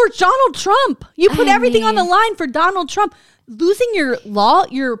for Donald Trump. You put everything on the line for Donald Trump. Losing your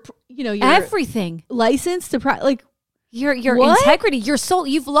your everything, license to like your integrity, your soul.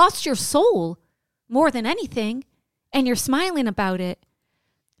 You've lost your soul more than anything, and you're smiling about it.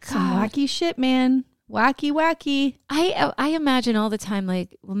 Some wacky shit, man. Wacky. I imagine all the time,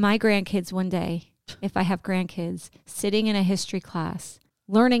 like my grandkids one day, if I have grandkids, sitting in a history class,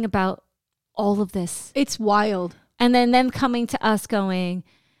 learning about all of this. It's wild. And then them coming to us going,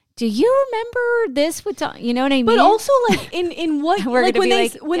 do you remember this? You know what I mean? But also, like in what we're like when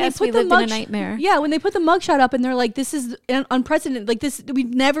they put the mug, in a nightmare. Yeah, when they put the mugshot up and they're like, "This is unprecedented." Like this,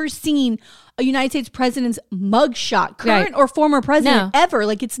 we've never seen a United States president's mugshot, current or former president, ever.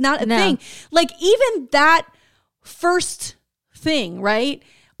 Like it's not a thing. Like even that first thing, right?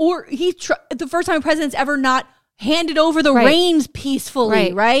 Or the first time a president's ever not handed over the reins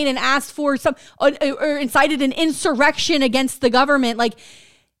peacefully, right? And asked for some or incited an insurrection against the government, like.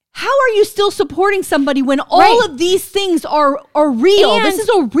 How are you still supporting somebody when all of these things are real? And this is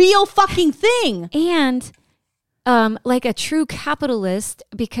a real fucking thing. And like a true capitalist,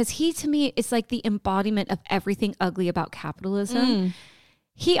 because he to me is like the embodiment of everything ugly about capitalism.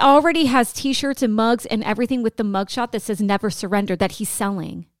 He already has t-shirts and mugs and everything with the mugshot that says never surrender that he's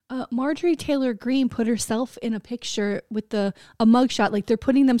selling. Marjorie Taylor Greene put herself in a picture with a mugshot. Like they're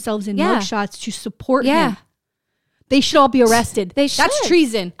putting themselves in mugshots to support him. They should all be arrested. They should. That's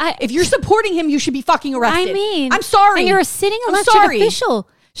treason. If you're supporting him, you should be fucking arrested. I mean, I'm sorry. And you're a sitting elected official.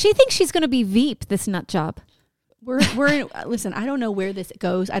 She thinks she's going to be Veep, this nut job. We're in, listen, I don't know where this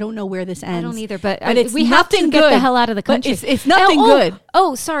goes. I don't know where this ends. I don't either, but we have to get the hell out of the country. It's nothing good.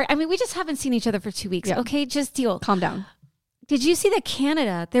 Oh, sorry. I mean, we just haven't seen each other for 2 weeks. Yeah. Okay, just deal. Calm down. Did you see that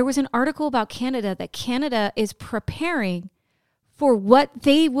Canada, there was an article about Canada, that Canada is preparing for what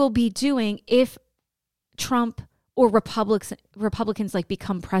they will be doing if Trump or Republicans like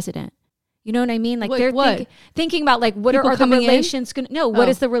become president. You know what I mean? Like they're thinking about like what are the relations going to, what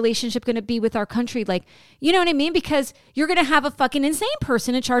is the relationship going to be with our country? Like, you know what I mean? Because you're going to have a fucking insane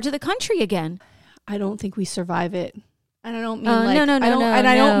person in charge of the country again. I don't think we survive it. And I don't mean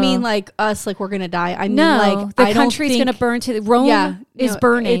I don't mean like us, like we're going to die. I mean like the country's going to burn to Rome is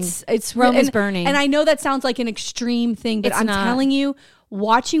burning. It's Rome is burning. And I know that sounds like an extreme thing, but I'm telling you,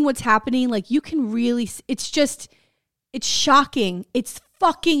 watching what's happening, like you can really, it's shocking. It's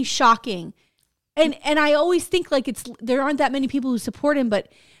fucking shocking. And I always think like there aren't that many people who support him, but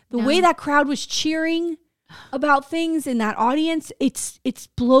the way that crowd was cheering about things in that audience, it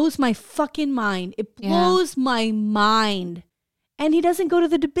blows my fucking mind. It blows my mind. And he doesn't go to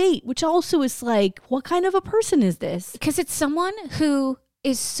the debate, which also is like, what kind of a person is this? Because it's someone who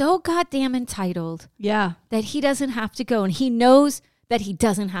is so goddamn entitled that he doesn't have to go. And he knows that he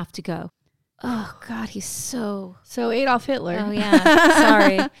doesn't have to go. Oh, God, he's so Adolf Hitler. Oh, yeah.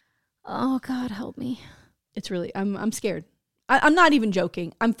 Sorry. Oh, God, help me. It's really, I'm scared. I'm not even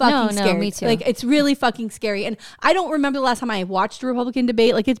joking. I'm fucking scared. No, me too. Like, it's really fucking scary. And I don't remember the last time I watched a Republican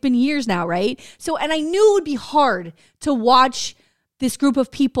debate. Like, it's been years now, right? So, and I knew it would be hard to watch this group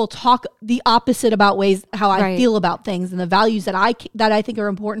of people talk the opposite about ways how I feel about things and the values that I think are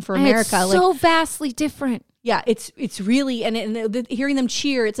important for America. It's so vastly different. Yeah, it's really, and hearing them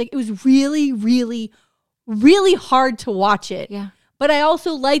cheer, it's like, it was really, really, really hard to watch it. Yeah. But I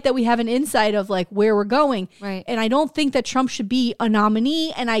also like that we have an insight of like where we're going. Right. And I don't think that Trump should be a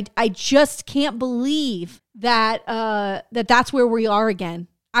nominee. And I just can't believe that that's where we are again.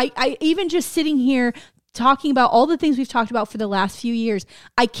 I even just sitting here talking about all the things we've talked about for the last few years,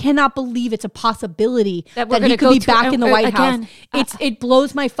 I cannot believe it's a possibility that he could be back in the White House. It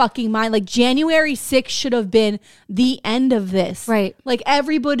blows my fucking mind. Like January 6th should have been the end of this. Right. Like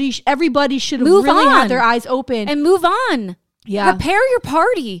everybody should have really had their eyes open and move on. Yeah. Repair your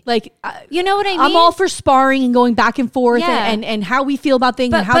party. Like, you know what I mean? I'm all for sparring and going back and forth and how we feel about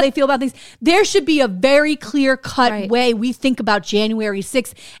things and how they feel about things. There should be a very clear cut way we think about January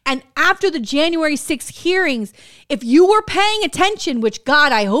 6th. And after the January 6th hearings, if you were paying attention, which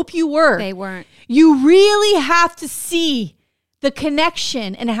God, I hope you were. They weren't. You really have to see the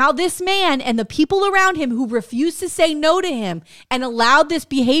connection and how this man and the people around him who refused to say no to him and allowed this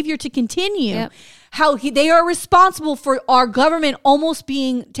behavior to continue, how they are responsible for our government almost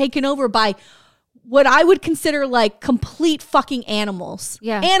being taken over by what I would consider like complete fucking animals.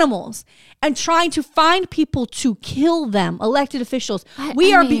 Yeah. Animals. And trying to find people to kill them, elected officials. We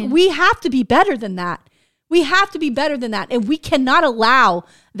have to be better than that. We have to be better than that. And we cannot allow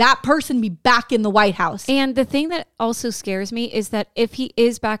that person to be back in the White House. And the thing that also scares me is that if he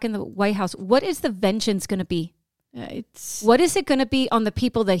is back in the White House, what is the vengeance going to be? What is it going to be on the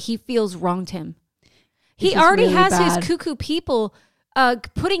people that he feels wronged him? He already really has his cuckoo people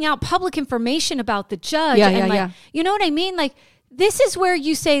putting out public information about the judge. You know what I mean? Like, this is where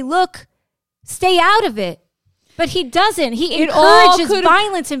you say, look, stay out of it. But he doesn't. He encourages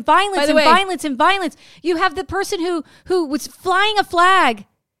violence and violence and violence and violence. You have the person who was flying a flag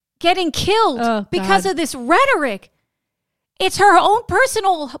getting killed because of this rhetoric. It's her own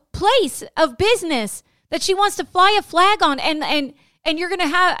personal place of business that she wants to fly a flag on, and you're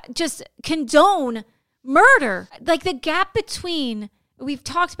going to just condone murder. Like, the gap between, we've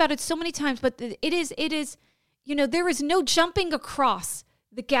talked about it so many times, but it is, there is no jumping across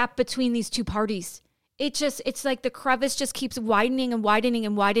the gap between these two parties. It's like the crevice just keeps widening and widening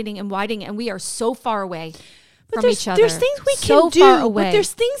and widening and widening, and we are so far away from each other. There's things we can do, but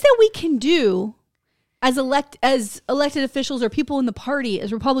there's things that we can do as elected officials or people in the party,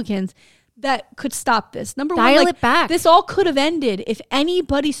 as Republicans, that could stop this. Number one, dial it back. This all could have ended if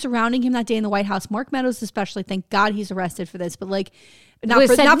anybody surrounding him that day in the White House, Mark Meadows especially, thank God he's arrested for this, but like not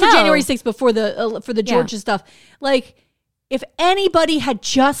for January 6th, but for the Georgia stuff. Like, if anybody had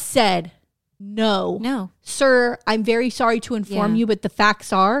just said, No, sir, I'm very sorry to inform you, but the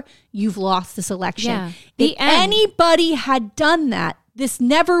facts are you've lost this election. Yeah. If anybody had done that, this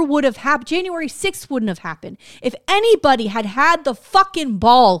never would have happened. January 6th wouldn't have happened. If anybody had the fucking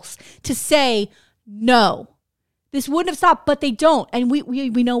balls to say no, this wouldn't have stopped, but they don't. And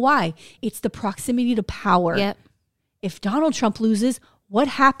we know why. It's the proximity to power. Yep. If Donald Trump loses, what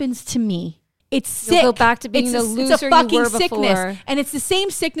happens to me? It's sick. You'll go back to being the loser it's a fucking you were sickness. Before. And it's the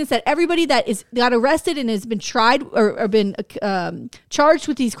same sickness that everybody that got arrested and has been tried or been charged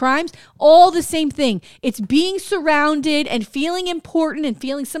with these crimes, all the same thing. It's being surrounded and feeling important and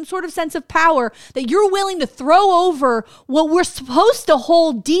feeling some sort of sense of power that you're willing to throw over what we're supposed to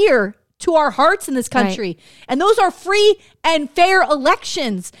hold dear to our hearts in this country. Right. And those are free and fair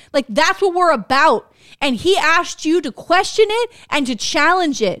elections. Like, that's what we're about. And he asked you to question it and to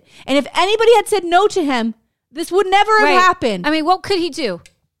challenge it. And if anybody had said no to him, this would never have happened. I mean, what could he do?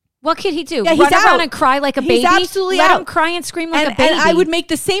 What could he do? Yeah, Run around and cry like a baby? He's absolutely Let out. him cry and scream like a baby. And I would make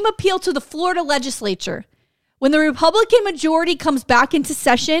the same appeal to the Florida legislature. When the Republican majority comes back into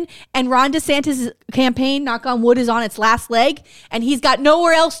session and Ron DeSantis' campaign, knock on wood, is on its last leg and he's got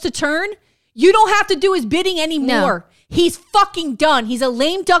nowhere else to turn, you don't have to do his bidding anymore. No. He's fucking done. He's a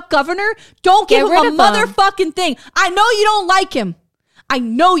lame duck governor. Don't give him a motherfucking thing. I know you don't like him. I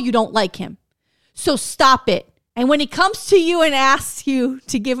know you don't like him. So stop it. And when he comes to you and asks you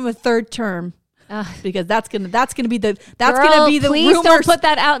to give him a third term, because that's gonna be the please rumors. Don't put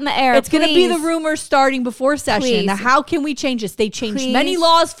that out in the air. It's gonna be the rumors starting before session. Now, how can we change this? They changed many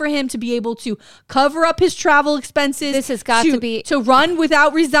laws for him to be able to cover up his travel expenses. This has got to run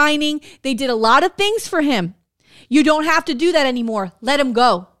without resigning. They did a lot of things for him. You don't have to do that anymore. Let him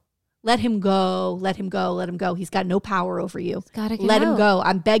go. Let him go. Let him go. Let him go. He's got no power over you. Let him go.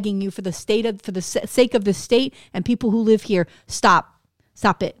 I'm begging you for the sake of the state and people who live here. Stop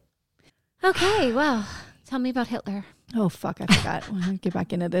it. Okay, well, tell me about Hitler. Oh, fuck, I forgot. I'll get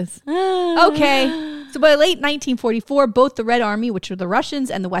back into this. Okay. So by late 1944, both the Red Army, which were the Russians,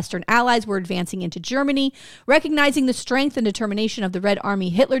 and the Western Allies were advancing into Germany. Recognizing the strength and determination of the Red Army,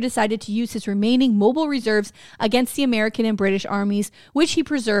 Hitler decided to use his remaining mobile reserves against the American and British armies, which he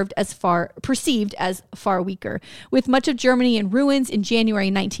perceived as far weaker. With much of Germany in ruins in January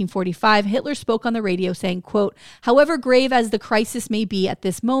 1945, Hitler spoke on the radio saying, quote, "However grave as the crisis may be at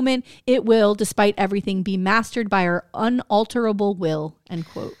this moment, it will, despite everything, be mastered by our unalterable will," end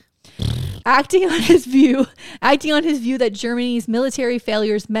quote. Acting on his view that Germany's military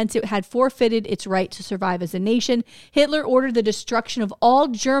failures meant it had forfeited its right to survive as a nation, Hitler ordered the destruction of all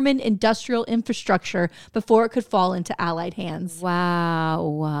German industrial infrastructure before it could fall into Allied hands.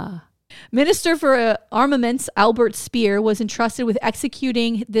 Wow. Minister for Armaments Albert Speer was entrusted with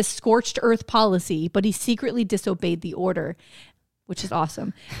executing this scorched earth policy, but he secretly disobeyed the order, which is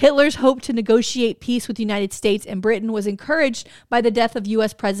awesome. Hitler's hope to negotiate peace with the United States and Britain was encouraged by the death of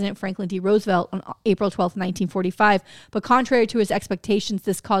U.S. President Franklin D. Roosevelt on April 12, 1945. But contrary to his expectations,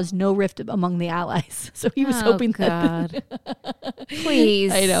 this caused no rift among the Allies. So he was hoping that...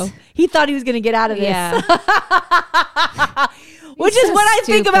 Please. I know. He thought he was going to get out of this. Yeah. Which is what I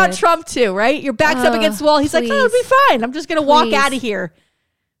think about Trump too, right? Your back's up against the wall. He's like, oh, it'll be fine. I'm just going to walk out of here.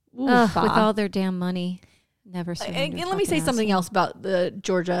 With all their damn money. Never surrender. And let me say something else about the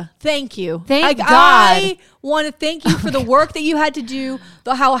Georgia. Thank you. Thank God. I want to thank you for the work that you had to do,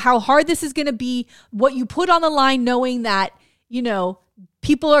 how hard this is going to be, what you put on the line, knowing that, you know,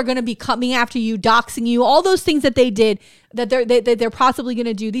 people are going to be coming after you, doxing you, all those things that they did, that they're possibly going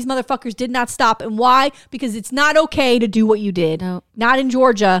to do. These motherfuckers did not stop. And why? Because it's not okay to do what you did. No. Not in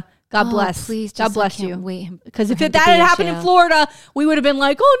Georgia. God bless. Please, God bless you. Because if that had happened in Florida, we would have been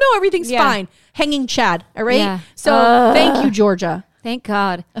like, oh no, everything's fine. Hanging Chad. All right. Yeah. So thank you, Georgia. Thank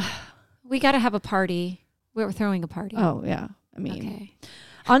God. We got to have a party. We're throwing a party. Oh yeah. I mean,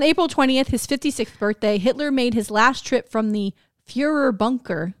 on April 20th, his 56th birthday, Hitler made his last trip from the Führer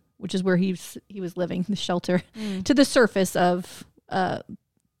bunker, which is where he was living, the shelter, to the surface of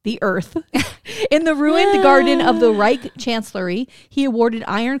the earth. In the ruined garden of the Reich Chancellery, he awarded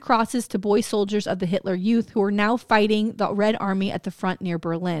Iron Crosses to boy soldiers of the Hitler Youth who were now fighting the Red Army at the front near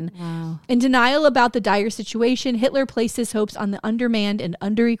Berlin. Wow. In denial about the dire situation, Hitler placed his hopes on the undermanned and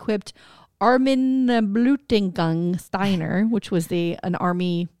under-equipped Armenblutengang Steiner, which was an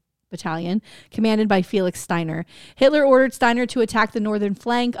army battalion commanded by Felix Steiner. Hitler ordered Steiner to attack the northern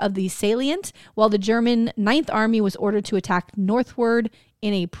flank of the salient, while the German 9th Army was ordered to attack northward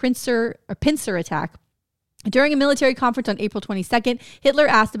in a pincer attack. During a military conference on April 22nd, Hitler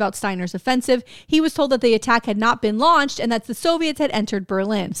asked about Steiner's offensive. He was told that the attack had not been launched and that the Soviets had entered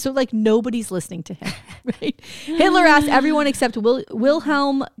Berlin. So, like, nobody's listening to him, right? Hitler asked everyone except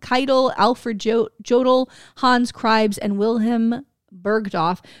Wilhelm Keitel, Alfred Jodl, Hans Krebs, and Wilhelm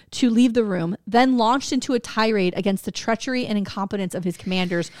Bergdorf to leave the room, then launched into a tirade against the treachery and incompetence of his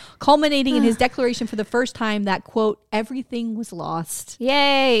commanders, culminating in his declaration for the first time that, quote, everything was lost.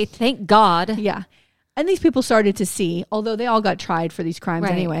 Yay, thank God. Yeah. And these people started to see, although they all got tried for these crimes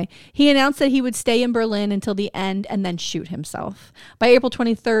anyway. He announced that he would stay in Berlin until the end and then shoot himself. By April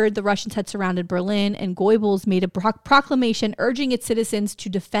 23rd, the Russians had surrounded Berlin, and Goebbels made a proclamation urging its citizens to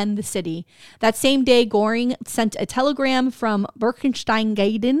defend the city. That same day, Göring sent a telegram from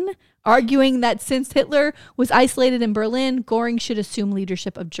Berchtesgaden arguing that since Hitler was isolated in Berlin, Göring should assume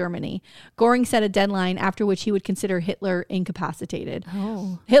leadership of Germany. Göring set a deadline after which he would consider Hitler incapacitated.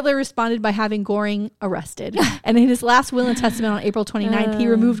 Hitler responded by having Göring arrested. And in his last will and testament on April 29th, he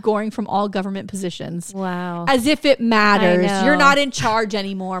removed Göring from all government positions. Wow. As if it matters. You're not in charge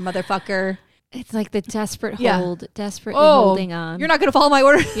anymore, motherfucker. It's like the desperately holding on. You're not going to follow my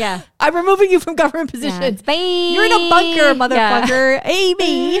order? Yeah. I'm removing you from government positions. Yeah. You're in a bunker, motherfucker. Yeah.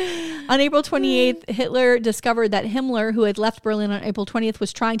 Amy. On April 28th, Hitler discovered that Himmler, who had left Berlin on April 20th,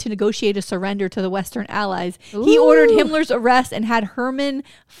 was trying to negotiate a surrender to the Western Allies. Ooh. He ordered Himmler's arrest and had Hermann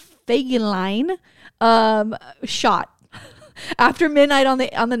Fegelein shot. After midnight on the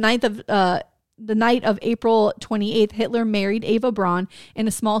 9th of... the night of April 28th, Hitler married Eva Braun in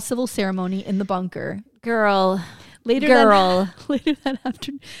a small civil ceremony in the bunker. Later that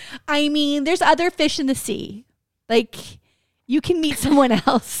afternoon. I mean, there's other fish in the sea. Like, you can meet someone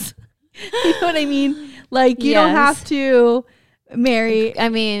else. You know what I mean? Like, you don't have to marry. I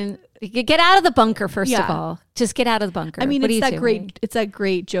mean, get out of the bunker first of all. Just get out of the bunker. I mean, it's that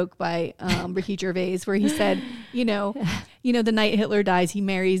great joke by Ricky Gervais where he said, you know, the night Hitler dies, he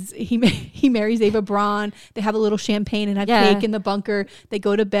marries Eva Braun. They have a little champagne and have cake in the bunker. They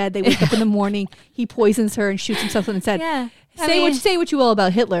go to bed. They wake up in the morning. He poisons her and shoots himself in the head. Yeah. Say what you will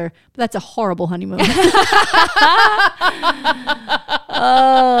about Hitler, but that's a horrible honeymoon.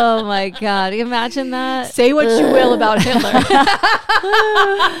 Oh my God. Imagine that. Say what you will about Hitler.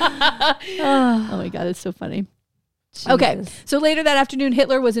 Oh my God, it's so funny. Jesus. Okay, so later that afternoon,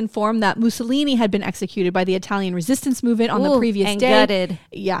 Hitler was informed that Mussolini had been executed by the Italian resistance movement on the previous day. Gutted.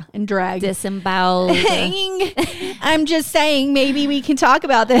 Yeah, and dragged. Disemboweled. I'm just saying, maybe we can talk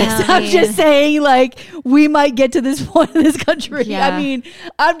about this. I'm just saying, like, we might get to this point in this country. Yeah. I mean,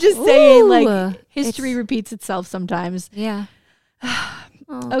 I'm just saying, like, history repeats itself sometimes. Yeah.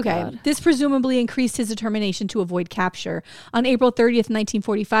 Oh, okay. God. This presumably increased his determination to avoid capture. On April 30th,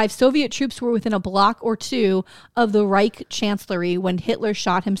 1945, Soviet troops were within a block or two of the Reich Chancellery when Hitler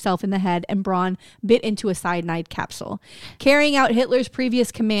shot himself in the head and Braun bit into a cyanide capsule. Carrying out Hitler's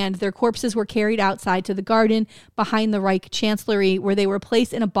previous command, their corpses were carried outside to the garden behind the Reich Chancellery, where they were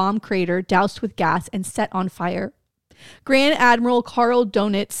placed in a bomb crater, doused with gas, and set on fire. Grand Admiral Karl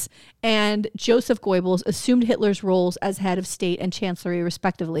Donitz and Joseph Goebbels assumed Hitler's roles as head of state and chancellery,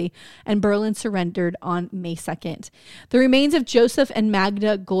 respectively, and Berlin surrendered on May 2nd. The remains of Joseph and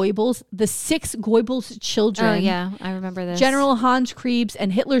Magda Goebbels, the 6 Goebbels children, I remember this, General Hans Krebs,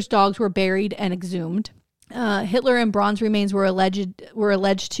 and Hitler's dogs were buried and exhumed. Hitler and Braun's remains were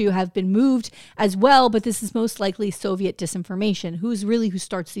alleged to have been moved as well, but this is most likely Soviet disinformation. Who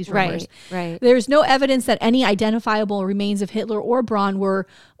starts these rumors? Right. There's no evidence that any identifiable remains of Hitler or Braun were,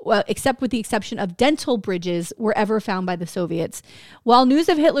 except with the exception of dental bridges, were ever found by the Soviets. While news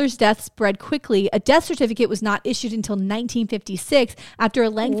of Hitler's death spread quickly, a death certificate was not issued until 1956 after a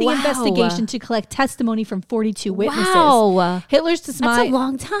lengthy investigation to collect testimony from 42 witnesses. Wow. Hitler's demise, that's a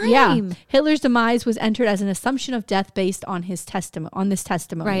long time. Yeah. Hitler's demise was entered as an assumption of death based on his testimony,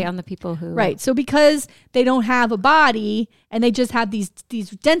 Right, on the people who... Right, so because they don't have a body and they just have these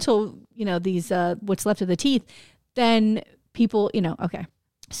dental, what's left of the teeth, then people, okay.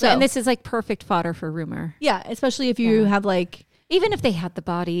 So, and this is like perfect fodder for rumor. Yeah, especially if you have even if they had the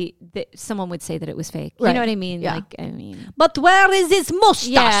body, someone would say that it was fake. Right. You know what I mean? Yeah. But where is his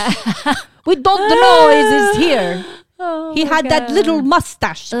mustache? Yeah. We don't know is here. Oh, he had that little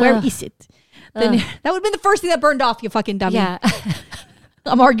mustache. Where is it? Then that would have been the first thing that burned off, you fucking dummy. Yeah.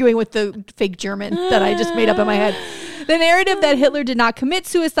 I'm arguing with the fake German that I just made up in my head. The narrative that Hitler did not commit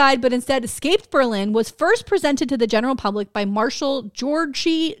suicide but instead escaped Berlin was first presented to the general public by Marshal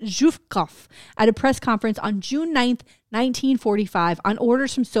Georgy Zhukov at a press conference on June 9th, 1945, on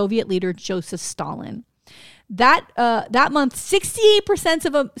orders from Soviet leader Joseph Stalin. That month, 68%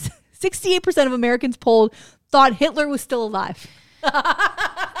 of Americans polled thought Hitler was still alive.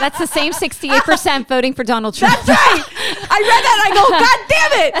 That's the same 68% voting for Donald Trump. That's right. I read that and I go, God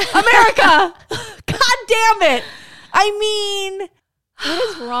damn it, America. God damn it. I mean, what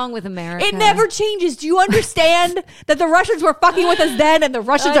is wrong with America? It never changes. Do you understand that the Russians were fucking with us then and the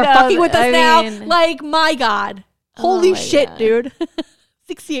Russians are fucking with us now? Like, my God. Holy shit, God. Dude.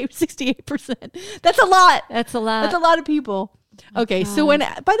 68%. That's a lot. That's a lot. That's a lot of people. Okay, so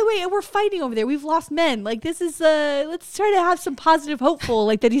by the way, we're fighting over there. We've lost men. Like, this is, let's try to have some positive hopeful,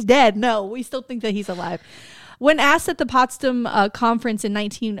 like that he's dead. No, we still think that he's alive. When asked at the Potsdam conference in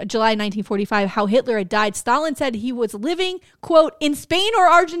July 1945 how Hitler had died, Stalin said he was living, quote, in Spain or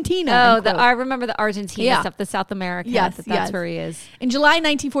Argentina. Oh, I remember the Argentina stuff, the South America. Yes, that's where he is. In July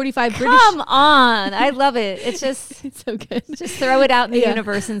 1945, Come on. I love it. It's just it's so good. Just throw it out in the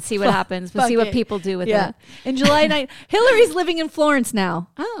universe and see what happens. We'll see what people do with it. In July 9th, Hillary's living in Florence now.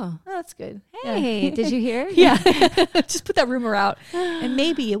 Oh, that's good. Hey, did you hear? Yeah. Just put that rumor out and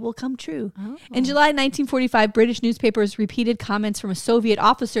maybe it will come true. Oh. In July 1945, British newspapers repeated comments from a Soviet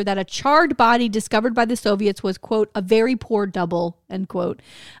officer that a charred body discovered by the Soviets was, quote, a very poor double, end quote.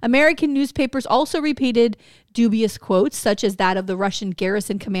 American newspapers also repeated dubious quotes, such as that of the Russian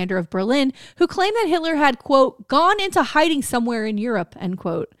garrison commander of Berlin, who claimed that Hitler had, quote, gone into hiding somewhere in Europe, end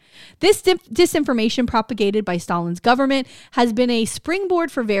quote. This disinformation propagated by Stalin's government has been a springboard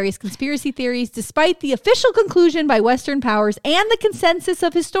for various conspiracy theories, despite the official conclusion by Western powers and the consensus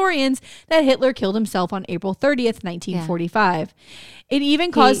of historians that Hitler killed himself on April 30th, 1945. It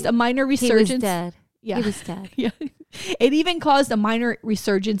even caused a minor resurgence. He was dead. Yeah. He was dead. Yeah. It even caused a minor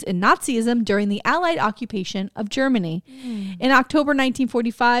resurgence in Nazism during the Allied occupation of Germany. In October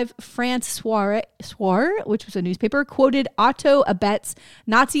 1945, France Soir, which was a newspaper, quoted Otto Abetz,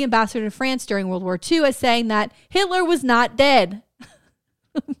 Nazi ambassador to France during World War II, as saying that Hitler was not dead.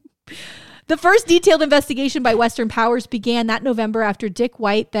 The first detailed investigation by Western powers began that November after Dick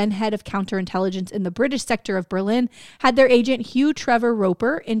White, then head of counterintelligence in the British sector of Berlin, had their agent Hugh Trevor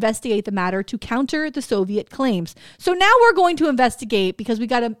Roper investigate the matter to counter the Soviet claims. So now we're going to investigate because we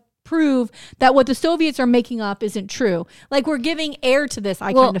got to prove that what the Soviets are making up isn't true. Like, we're giving air to this,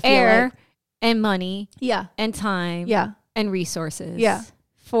 I kind of feel like. And money. Yeah. And time. Yeah. And resources. Yeah.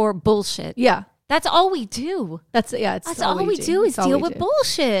 For bullshit. Yeah. That's all we do. That's all we do is deal with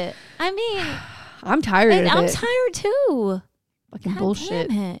bullshit. I mean, I'm tired of it. I'm tired too. Fucking bullshit.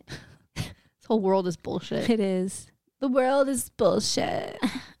 Damn it. This whole world is bullshit. It is. The world is bullshit.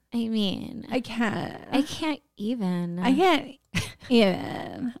 I mean, I can't even.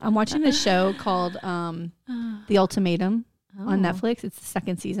 I'm watching a show called The Ultimatum. on Netflix. It's the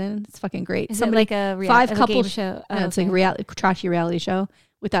second season. It's fucking great. Is it like a five couple show? No, it's like a trashy reality show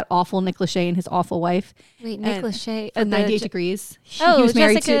with that awful Nick Lachey and his awful wife. Wait, Nick Lachey from 98 Degrees. He was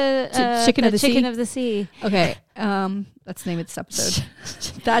married to Chicken of the Chicken of the Sea. Okay, that's the name of this episode.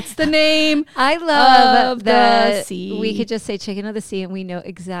 That's the name. I love the sea. We could just say Chicken of the Sea, and we know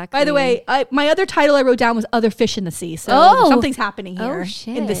exactly. By the way, my other title I wrote down was Other Fish in the Sea. So something's happening here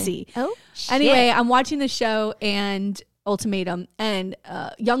in the sea. Oh, shit. Anyway, I'm watching the show and Ultimatum, and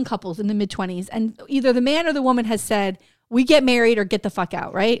young couples in the mid-20s, and either the man or the woman has said, we get married or get the fuck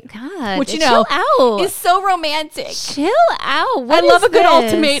out, right? God, which chill out. Is so romantic. Chill out. I love a good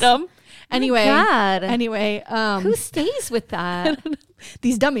ultimatum. Anyway, God. Anyway, who stays with that?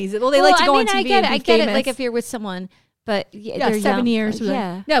 These dummies. Well, they like to go on TV. I get it. Like if you're with someone, but they're 7 years.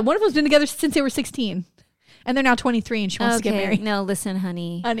 Yeah, one of them's been together since they were 16. And they're now 23 and she wants to get married. No, listen,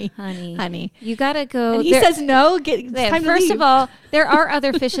 honey. You got to go. And he says no. First of all, there are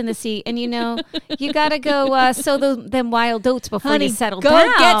other fish in the sea. And you got to go sow them wild oats before you settle down.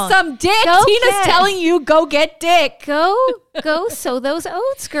 Go get some dick. Tina's telling you, go get dick. Go sow those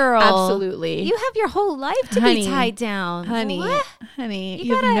oats, girl. Absolutely. You have your whole life to be tied down. Honey,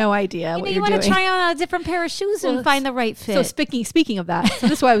 you have no idea what you're doing. You want to try on a different pair of shoes and find the right fit. So speaking of that, so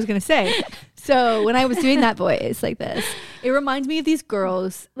this is what I was going to say. So when I was doing that voice like this, it reminds me of these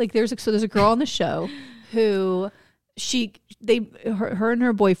girls. Like there's a girl on the show who her and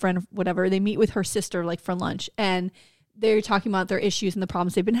her boyfriend, whatever, they meet with her sister like for lunch, and they're talking about their issues and the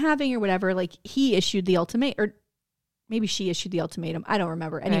problems they've been having or whatever. Like he issued the ultimatum, or maybe she issued the ultimatum. I don't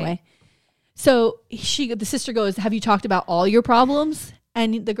remember. Anyway, right. So the sister goes, "Have you talked about all your problems?"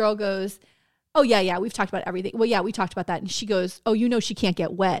 And the girl goes, "Oh yeah, we've talked about everything." Well, yeah, we talked about that. And she goes, "Oh, she can't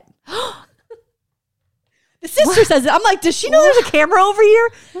get wet." The sister says it. I'm like, does she know there's a camera over here?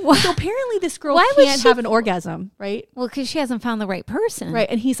 So apparently this girl can't have an orgasm, right? Well, because she hasn't found the right person. Right.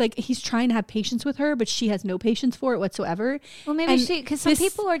 And he's trying to have patience with her, but she has no patience for it whatsoever. Well, maybe because some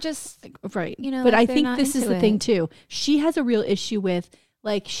people are just, right. But I think this is the thing too. She has a real issue with,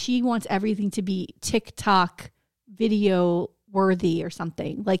 like, she wants everything to be TikTok video worthy or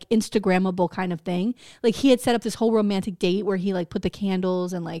something, like Instagrammable kind of thing. Like he had set up this whole romantic date where he like put the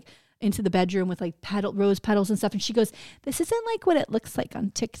candles and like into the bedroom with like rose petals and stuff. And she goes, "This isn't like what it looks like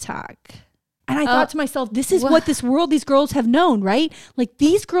on TikTok." And I thought to myself, this is what these girls have known, right? Like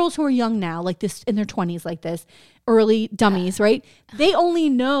these girls who are young now, like this in their 20s, like this early dummies, right? They only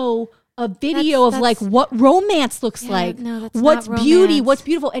know a video of like what romance looks like, what's beauty, what's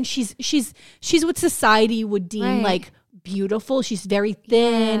beautiful. And she's what society would deem like beautiful. She's very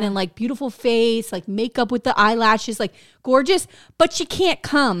thin and like beautiful face, like makeup with the eyelashes, like gorgeous, but she can't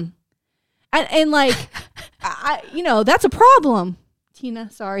come. And like, that's a problem, Tina,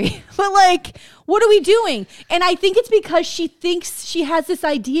 sorry. But like, what are we doing? And I think it's because she thinks she has this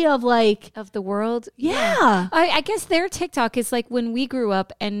idea of like. Of the world? Yeah. I guess their TikTok is like when we grew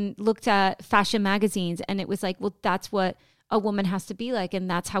up and looked at fashion magazines and it was like, well, that's what a woman has to be like. And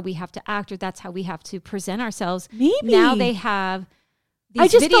that's how we have to act, or that's how we have to present ourselves. Maybe. Now they have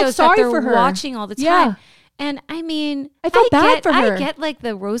these videos that they're watching all the time. Yeah. And I mean, I felt bad for her. I get like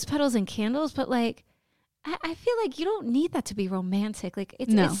the rose petals and candles, but like, I feel like you don't need that to be romantic. Like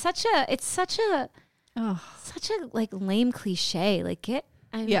it's such a like lame cliche. Like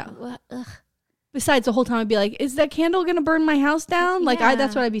Besides, the whole time I'd be like, "Is that candle gonna burn my house down?" Like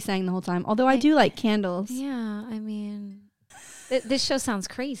that's what I'd be saying the whole time. Although I do like candles. Yeah, I mean, this show sounds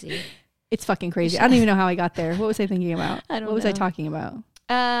crazy. It's fucking crazy. I don't even know how I got there. What was I thinking about? What was I talking about?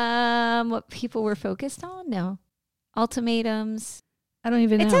 What people were focused on? No. Ultimatums. I don't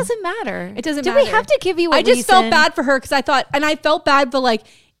even know. It doesn't matter. It doesn't matter. Do we have to give you a reason? I just felt bad for her because I thought, and I felt bad for like,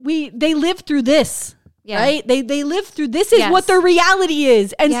 they lived through this. Yeah. Right? They lived through this is what their reality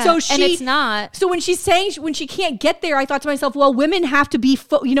is. And so and it's not. So when she's saying when she can't get there, I thought to myself, well, women have to be,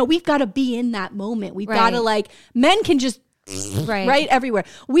 we've got to be in that moment. We've got to like, men can just right everywhere.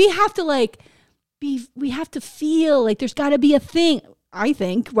 We have to like we have to feel like there's got to be a thing. I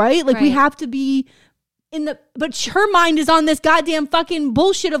think, right? Like we have to be but her mind is on this goddamn fucking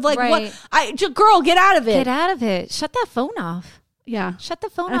bullshit of like, girl, get out of it. Get out of it. Shut that phone off. Yeah. Shut the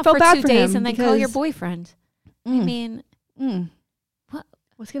phone off for 2 days and then call your boyfriend. I mean,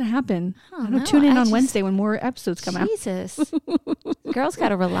 what's going to happen? I don't know. Tune in on Wednesday when more episodes come out. Jesus. Girls got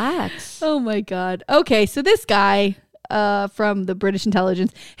to relax. Oh my God. Okay. So this guy, from the British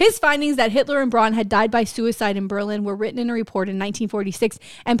intelligence. His findings that Hitler and Braun had died by suicide in Berlin were written in a report in 1946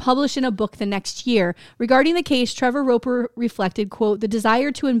 and published in a book the next year. Regarding the case, Trevor Roper reflected, quote, "The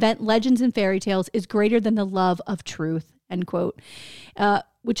desire to invent legends and fairy tales is greater than the love of truth," end quote.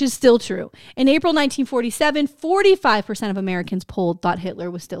 which is still true. In April 1947, 45% of Americans polled thought Hitler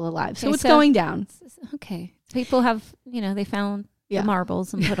was still alive. So it's going down. Okay. People have, they found the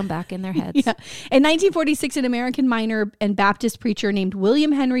marbles and put them back in their heads. In 1946, an American miner and Baptist preacher named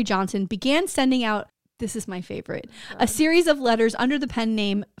William Henry Johnson began sending out, this is my favorite, a series of letters under the pen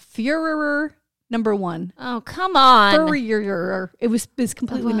name Führer Number 1. Oh, come on. Führer. It's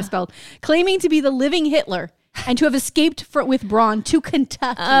completely misspelled. Claiming to be the living Hitler and to have escaped with Braun to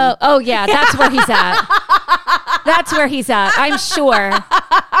Kentucky. Oh, yeah. That's where he's at. That's where he's at. I'm sure.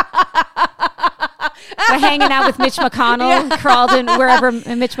 We're hanging out with Mitch McConnell, crawled in wherever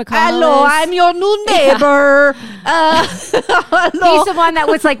Mitch McConnell Hello, is. I'm your new neighbor. He's the one that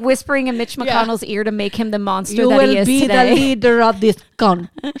was like whispering in Mitch McConnell's ear to make him the monster that he is today. You will be the leader of this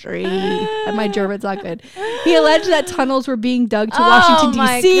country. And my German's not good. He alleged that tunnels were being dug to Washington,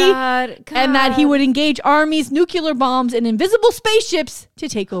 D.C. and that he would engage armies, nuclear bombs, and invisible spaceships to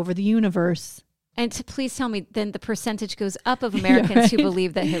take over the universe. And to please tell me, then the percentage goes up of Americans who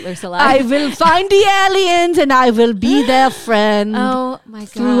believe that Hitler's alive. I will find the aliens and I will be their friend. Oh my God.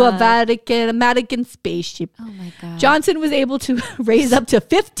 Through a American spaceship. Oh my God. Johnson was able to raise up to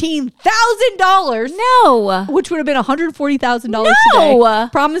 $15,000. No. Which would have been $140,000 today.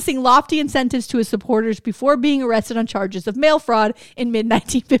 Promising lofty incentives to his supporters before being arrested on charges of mail fraud in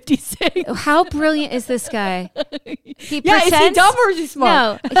mid-1956. How brilliant is this guy? Is he dumb or is he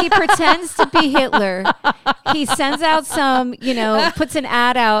smart? No, he pretends to be Hitler. He sends out some, puts an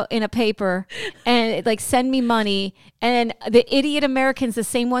ad out in a paper and like, send me money. And the idiot Americans, the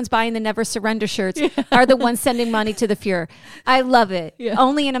same ones buying the Never Surrender shirts, are the ones sending money to the Fuhrer. I love it. Yeah.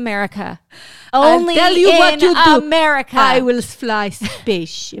 Only in America. Only in America. I will fly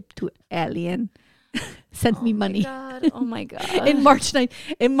spaceship to alien. Sent me money. God. Oh my God. In March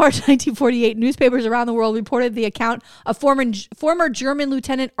 1948, newspapers around the world reported the account of former German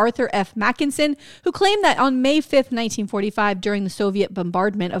Lieutenant Arthur F. Mackensen, who claimed that on May 5th, 1945, during the Soviet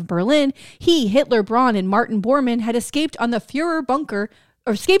bombardment of Berlin, he, Hitler, Braun, and Martin Bormann had escaped the Fuhrer bunker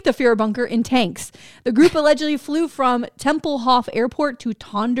in tanks. The group allegedly flew from Tempelhof Airport to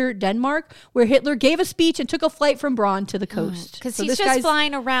Tonder, Denmark, where Hitler gave a speech and took a flight from Braun to the coast. Because he's just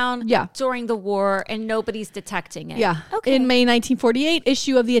flying around during the war and nobody's detecting it. Yeah. Okay. In May 1948,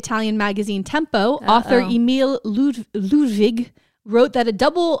 issue of the Italian magazine Tempo, author Emil Ludwig wrote that a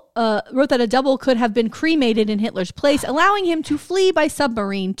double could have been cremated in Hitler's place, allowing him to flee by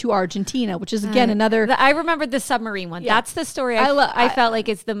submarine to Argentina, which is again another. I remember the submarine one. Yeah. That's the story I felt like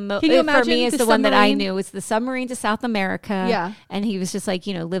it's the most. For me, is the one that I knew. It's the submarine to South America. Yeah, and he was just like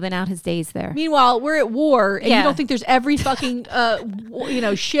living out his days there. Meanwhile, we're at war, and you don't think there's every fucking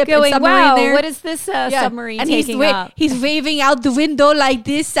ship going, and submarine there. What is this submarine and taking up? He's waving out the window like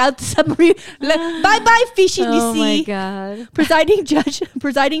this out the submarine. Bye bye, fish in the sea. Oh my God! Presiding judge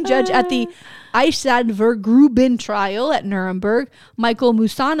at the Eisenvergruben trial at Nuremberg, Michael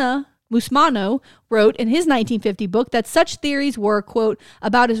Musmano wrote in his 1950 book that such theories were, quote,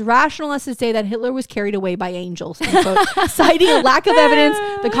 about as rational as to say that Hitler was carried away by angels, unquote, citing a lack of evidence,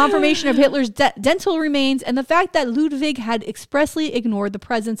 the confirmation of Hitler's dental remains, and the fact that Ludwig had expressly ignored the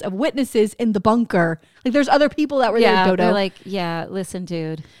presence of witnesses in the bunker. Like, there's other people that were there, Dodo. They're like, listen,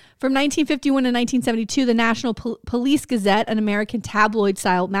 dude. From 1951 to 1972, the National Police Gazette, an American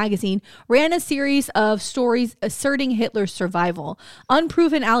tabloid-style magazine, ran a series of stories asserting Hitler's survival.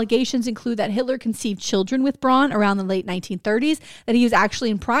 Unproven allegations include that Hitler conceived children with Braun around the late 1930s, that he was actually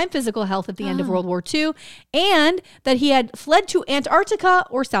in prime physical health at the end of World War II, and that he had fled to Antarctica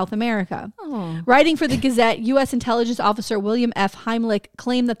or South America. Writing for the Gazette, U.S. intelligence officer William F. Heimlich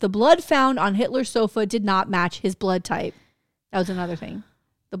claimed that the blood found on Hitler's sofa did not match his blood type. That was another thing.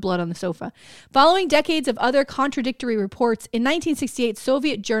 The blood on the sofa. Following decades of other contradictory reports, in 1968,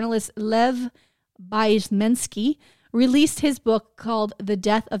 Soviet journalist Lev Byzmensky released his book called The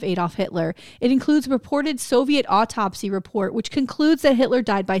Death of Adolf Hitler. It includes a purported Soviet autopsy report, which concludes that Hitler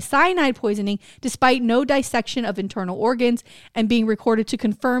died by cyanide poisoning despite no dissection of internal organs and being recorded to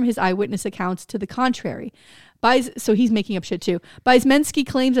confirm his eyewitness accounts to the contrary. So he's making up shit too. Byzmensky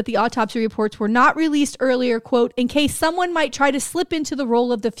claims that the autopsy reports were not released earlier, quote, in case someone might try to slip into the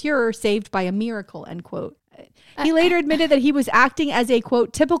role of the Fuhrer saved by a miracle, end quote. He later admitted that he was acting as a,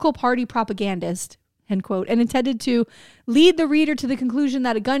 quote, typical party propagandist, end quote, and intended to lead the reader to the conclusion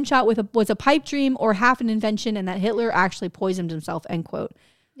that a gunshot was a pipe dream or half an invention and that Hitler actually poisoned himself, end quote.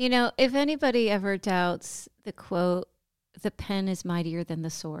 If anybody ever doubts the quote, the pen is mightier than the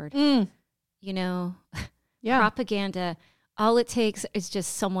sword, propaganda, all it takes is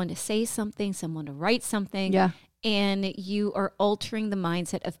just someone to say something, someone to write something, and you are altering the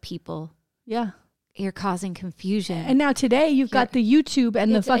mindset of people. Yeah. you're causing confusion. And now today you've got the YouTube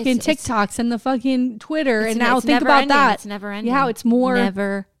and the fucking TikToks and the fucking Twitter. And now think about that. It's never ending. Yeah, it's more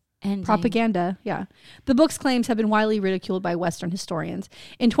never ending. Propaganda. Yeah. The book's claims have been widely ridiculed by Western historians.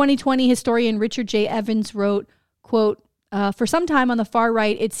 In 2020, historian Richard J. Evans wrote, quote, for some time on the far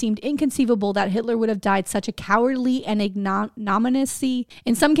right, it seemed inconceivable that Hitler would have died such a cowardly and ignominously.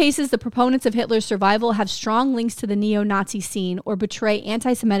 In some cases, the proponents of Hitler's survival have strong links to the neo-Nazi scene or betray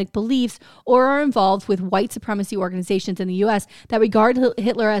anti-Semitic beliefs or are involved with white supremacy organizations in the U.S. that regard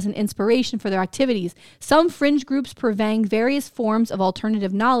Hitler as an inspiration for their activities. Some fringe groups purveying various forms of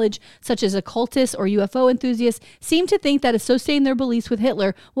alternative knowledge, such as occultists or UFO enthusiasts, seem to think that associating their beliefs with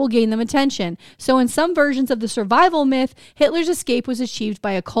Hitler will gain them attention. So in some versions of the survival myth, Hitler's escape was achieved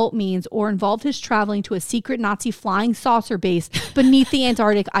by occult means or involved his traveling to a secret Nazi flying saucer base beneath the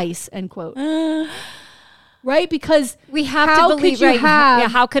Antarctic ice, end quote. Right? Because we have to believe, right?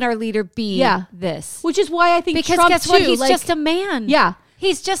 How can our leader be this? Which is why I think because Trump guess what? He's just a man. Yeah.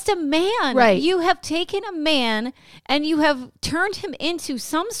 He's just a man. Right. You have taken a man and you have turned him into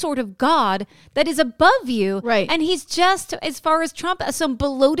some sort of god that is above you. Right. And he's just, as far as Trump, some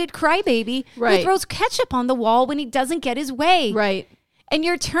bloated crybaby who throws ketchup on the wall when he doesn't get his way. Right. And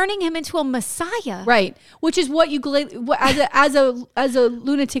you're turning him into a messiah. Right. Which is what you, as a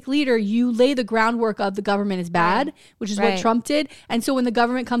lunatic leader, you lay the groundwork of the government is bad, which is what Trump did. And so when the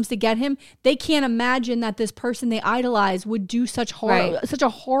government comes to get him, they can't imagine that this person they idolize would do such a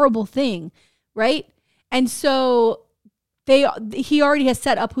horrible thing. Right. And so he already has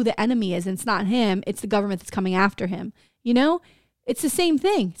set up who the enemy is, and it's not him. It's the government that's coming after him. You know? It's the same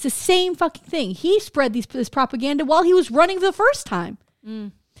thing. It's the same fucking thing. He spread this propaganda while he was running the first time.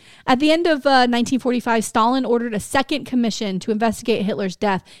 At the end of 1945, Stalin ordered a second commission to investigate Hitler's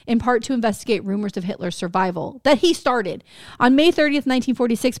death, in part to investigate rumors of Hitler's survival that he started. On May 30th,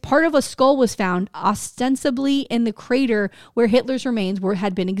 1946, part of a skull was found, ostensibly in the crater where Hitler's remains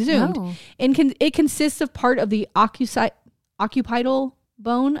had been exhumed. Oh. It consists of part of the occipital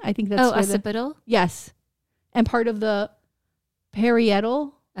bone. I think that's occipital? Yes. And part of the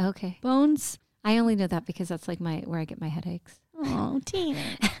parietal bones. I only know that because that's like where I get my headaches. Oh, Tina.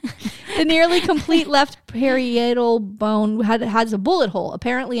 The nearly complete left parietal bone has a bullet hole,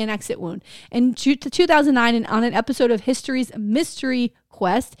 apparently an exit wound. In 2009, and on an episode of History's Mystery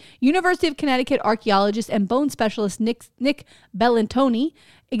Quest, University of Connecticut archaeologist and bone specialist Nick Bellantoni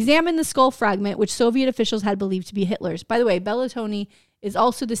examined the skull fragment, which Soviet officials had believed to be Hitler's. By the way, Bellantoni is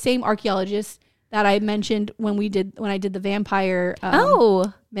also the same archaeologist that I mentioned when I did the vampire.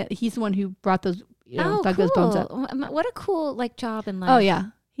 He's the one who brought those. Dug those bones up. What a cool job in life. Oh yeah,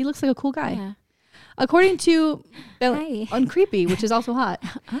 he looks like a cool guy. Yeah. According to creepy, which is also hot.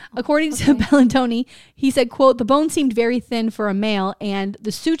 According to Bellantoni, he said, quote, the bone seemed very thin for a male, and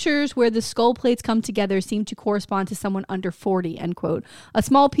the sutures where the skull plates come together seemed to correspond to someone under 40, end quote. A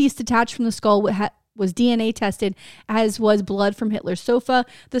small piece detached from the skull was DNA tested, as was blood from Hitler's sofa.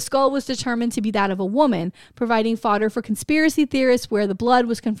 The skull was determined to be that of a woman, providing fodder for conspiracy theorists where the blood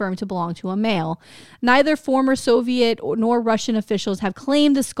was confirmed to belong to a male. Neither former Soviet nor Russian officials have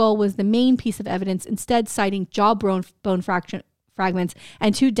claimed the skull was the main piece of evidence, instead citing jawbone fragments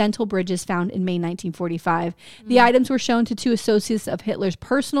and 2 dental bridges found in May 1945. The items were shown to 2 associates of Hitler's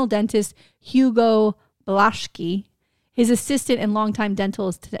personal dentist, Hugo Blaschke, his assistant and longtime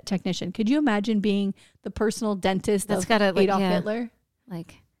dental technician. Could you imagine being the personal dentist of Adolf Hitler?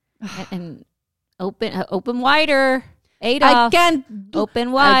 And open wider. Adolf,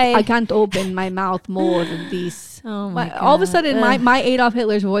 open wide. I can't open my mouth more than this. Oh my God. All of a sudden, my Adolf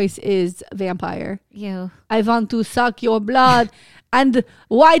Hitler's voice is vampire. I want to suck your blood, and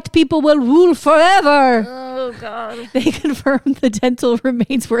white people will rule forever. Oh God. They confirmed the dental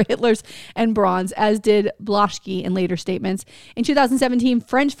remains were Hitler's and Braun's, as did Blaschke in later statements. In 2017,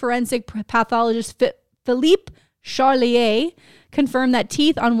 French forensic pathologist Philippe Charlier confirmed that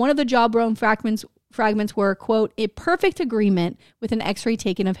teeth on one of the jawbone fragments were, quote, a perfect agreement with an x-ray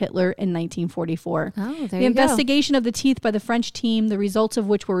taken of Hitler in 1944. The investigation of the teeth by the French team, the results of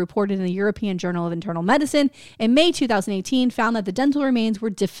which were reported in the European Journal of Internal Medicine in May 2018, found that the dental remains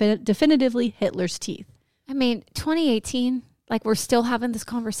were definitively Hitler's teeth. I mean, 2018, we're still having this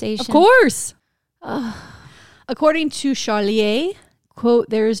conversation. Of course. According to Charlier, quote,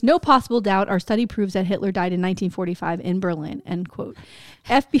 there is no possible doubt our study proves that Hitler died in 1945 in Berlin, end quote.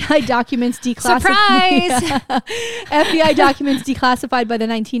 FBI documents declassified. Surprise! FBI documents declassified by the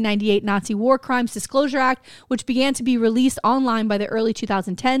 1998 Nazi War Crimes Disclosure Act, which began to be released online by the early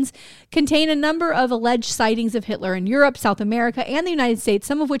 2010s, contain a number of alleged sightings of Hitler in Europe, South America, and the United States,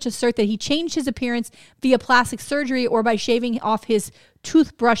 some of which assert that he changed his appearance via plastic surgery or by shaving off his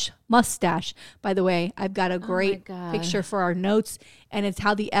toothbrush mustache. By the way, I've got a great picture for our notes, and it's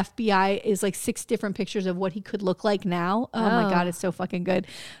how the FBI is like 6 different pictures of what he could look like now. Oh my God, it's so fucking good.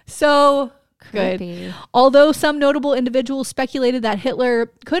 So creepy. Good. Although some notable individuals speculated that Hitler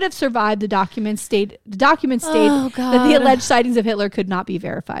could have survived, the documents state that the alleged sightings of Hitler could not be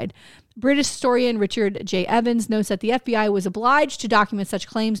verified. British historian Richard J. Evans notes that the FBI was obliged to document such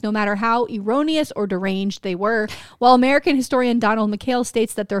claims no matter how erroneous or deranged they were, while American historian Donald McHale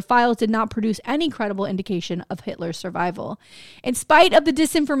states that their files did not produce any credible indication of Hitler's survival. In spite of the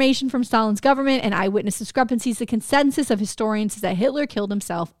disinformation from Stalin's government and eyewitness discrepancies, the consensus of historians is that Hitler killed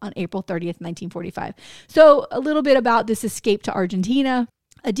himself on April 30th, 1945. So a little bit about this escape to Argentina.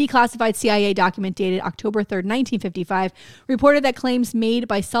 A declassified CIA document dated October 3rd, 1955, reported that claims made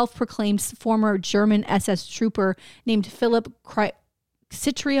by self-proclaimed former German SS trooper named Philip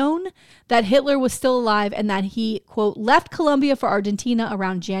Citrione that Hitler was still alive and that he, quote, left Colombia for Argentina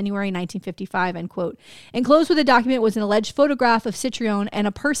around January 1955, end quote. Enclosed with the document was an alleged photograph of Citrione and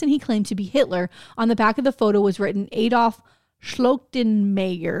a person he claimed to be Hitler. On the back of the photo was written Adolf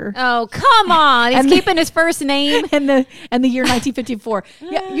Schlottenmayer. Oh, come on. He's keeping his first name. And the year 1954.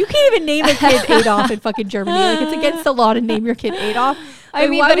 Yeah, you can't even name a kid Adolf in fucking Germany. Like, it's against the law to name your kid Adolf. I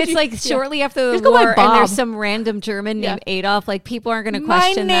mean, but it's like shortly after the war, and there's some random German named Adolf. Like, people aren't going to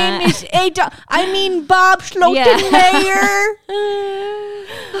question that. My name is Adolf. I mean, Bob Schlottenmayer.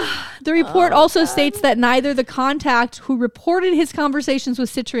 The report also states that neither the contact who reported his conversations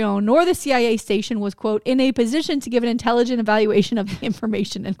with Citrione nor the CIA station was, quote, in a position to give an intelligent evaluation of the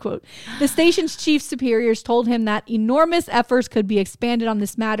information, end quote. The station's chief superiors told him that enormous efforts could be expanded on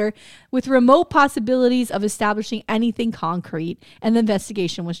this matter with remote possibilities of establishing anything concrete, and the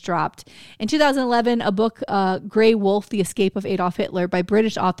investigation was dropped. In 2011, a book, Grey Wolf, The Escape of Adolf Hitler, by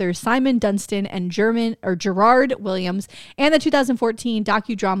British authors Simon Dunstan and Gerard Williams, and the 2014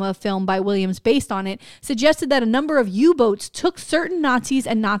 docudrama film by Williams based on it, suggested that a number of U-boats took certain Nazis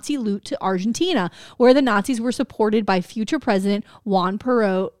and Nazi loot to Argentina, where the Nazis were supported by future President Juan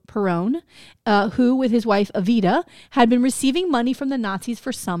Perón, who, with his wife Evita, had been receiving money from the Nazis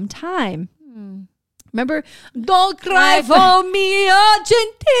for some time. Remember, don't cry for me,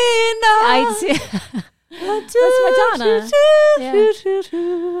 Argentina. That's Madonna.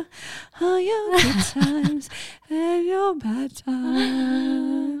 All your good times and your bad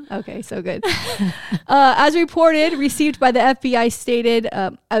times. Okay, so good. As reported, received by the FBI stated,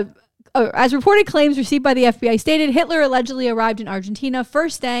 as reported claims received by the FBI stated, Hitler allegedly arrived in Argentina,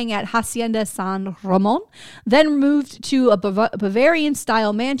 first staying at Hacienda San Ramon, then moved to a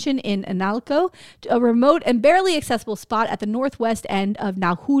Bavarian-style mansion in Analco, a remote and barely accessible spot at the northwest end of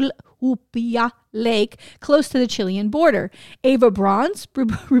Nahuelupia Lake, close to the Chilean border. Ava Braun's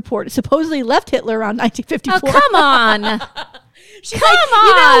report supposedly left Hitler around 1954. Oh, come on. She's like, you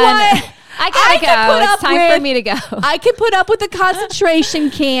know what? I gotta go. It's time for me to go. I can put up with the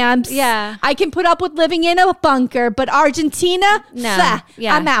concentration camps. Yeah. I can put up with living in a bunker, but Argentina? No.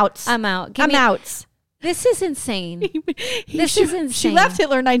 Yeah. I'm out. I'm out. I'm out. This is insane. This is insane. She left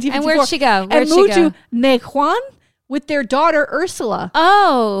Hitler in 1954. And where'd she go? And moved to Nejuan with their daughter Ursula.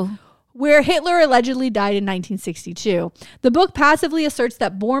 Oh. Where Hitler allegedly died in 1962. The book passively asserts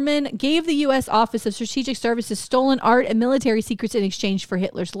that Bormann gave the U.S. Office of Strategic Services stolen art and military secrets in exchange for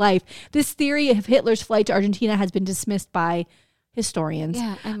Hitler's life. This theory of Hitler's flight to Argentina has been dismissed by historians.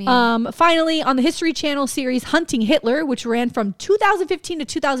 Yeah, I mean. Finally, on the History Channel series Hunting Hitler, which ran from 2015 to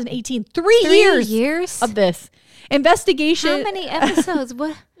 2018, 3 years of this. Investigation. How many episodes?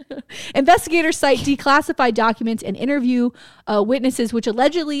 What? Investigators cite declassified documents and interview witnesses which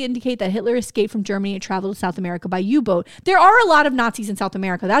allegedly indicate that Hitler escaped from Germany and traveled to South America by U-boat. There are a lot of Nazis in South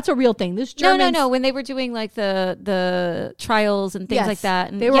America. That's a real thing. No. When they were doing like the trials and things like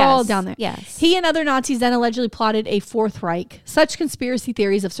that. And they were all down there. Yes. He and other Nazis then allegedly plotted a Fourth Reich. Such conspiracy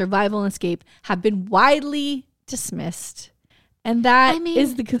theories of survival and escape have been widely dismissed. And that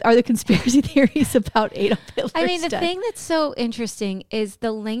are the conspiracy theories about Adolf Hitler's the death. thing that's so interesting is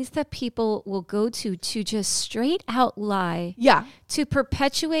the lengths that people will go to just straight out lie. Yeah. To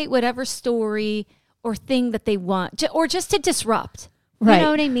perpetuate whatever story or thing that they want, or just to disrupt. Right. You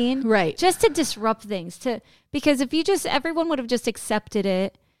know what I mean? Right. Just to disrupt things. Because if everyone would have just accepted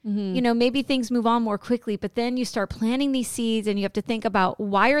it, maybe things move on more quickly. But then you start planting these seeds and you have to think about,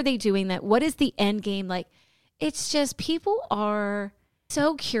 why are they doing that? What is the end game? Like, it's just, people are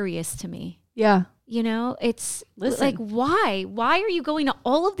so curious to me. Yeah. You know, it's like, why? Why are you going to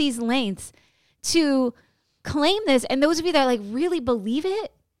all of these lengths to claim this? And those of you that like really believe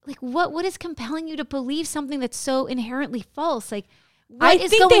it, like what is compelling you to believe something that's so inherently false? Like, what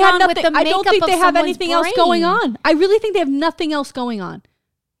is going on with the makeup of someone's brain? I don't think they have anything else going on. I really think they have nothing else going on.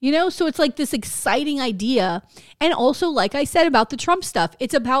 You know, so it's like this exciting idea. And also, like I said about the Trump stuff,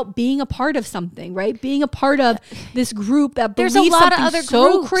 it's about being a part of something, right? Being a part of this group that believes something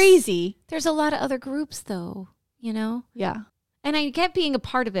so crazy. There's a lot of other groups though, you know? Yeah. And I get being a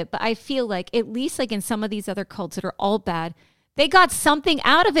part of it, but I feel like at least like in some of these other cults that are all bad, they got something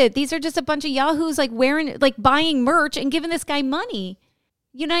out of it. These are just a bunch of yahoos like buying merch and giving this guy money.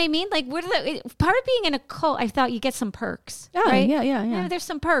 You know what I mean? Like, part of being in a cult, I thought you get some perks. Yeah, right? Yeah. There's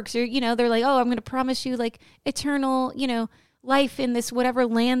some perks. Or, they're like, oh, I'm going to promise you like eternal, life in this whatever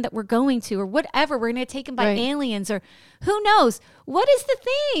land that we're going to or whatever. We're going to get taken by aliens or who knows? What is the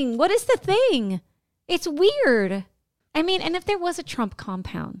thing? It's weird. I mean, and if there was a Trump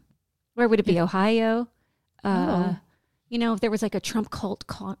compound, where would it be? Ohio? If there was like a Trump cult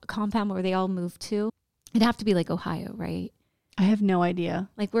compound where they all moved to, it'd have to be like Ohio, right? I have no idea.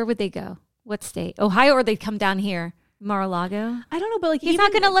 Like, where would they go? What state? Ohio, or they'd come down here? Mar-a-Lago? I don't know, but like he's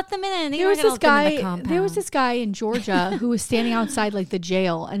not going to let them in. There was this guy in Georgia who was standing outside like the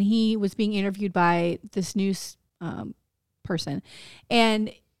jail, and he was being interviewed by this news person,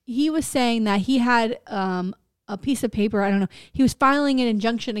 and he was saying that he had a piece of paper. I don't know. He was filing an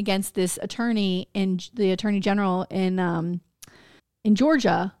injunction against this attorney the attorney general in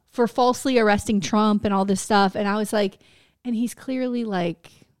Georgia for falsely arresting Trump and all this stuff, and I was like. And he's clearly like,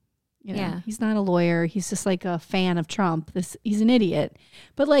 he's not a lawyer. He's just like a fan of Trump. He's an idiot.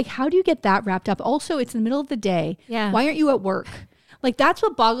 But like, how do you get that wrapped up? Also, it's in the middle of the day. Yeah. Why aren't you at work? Like, that's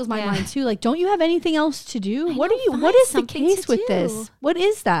what boggles my mind too. Like, don't you have anything else to do? What is the case with this? What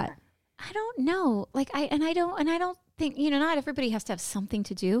is that? I don't know. Like, I don't think, not everybody has to have something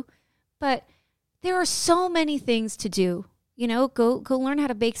to do, but there are so many things to do. Go learn how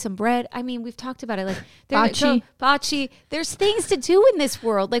to bake some bread. I mean, we've talked about it. Like bocce. There's things to do in this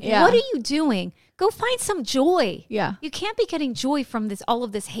world. Like, what are you doing? Go find some joy. Yeah. You can't be getting joy from all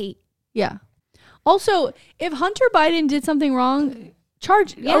of this hate. Yeah. Also, if Hunter Biden did something wrong,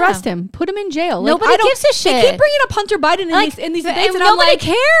 arrest him, put him in jail. Nobody gives a shit. They keep bringing up Hunter Biden in these debates, and nobody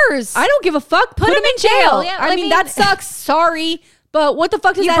cares. I don't give a fuck. Put him in jail. Yeah, I mean, that sucks. Sorry, but what the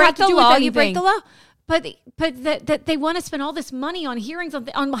fuck does that have to do with anything? You break the law. But that they want to spend all this money on hearings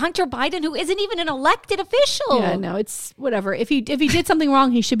on Hunter Biden, who isn't even an elected official. Yeah, no, it's whatever. If he did something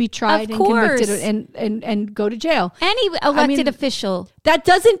wrong, he should be tried and convicted and go to jail. Any elected official. That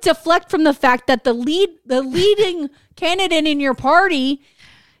doesn't deflect from the fact that the leading candidate in your party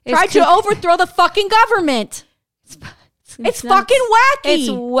tried to overthrow the fucking government. It's fucking wacky. It's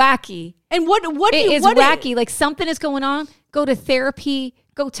wacky. And what is wacky? Like, something is going on. Go to therapy.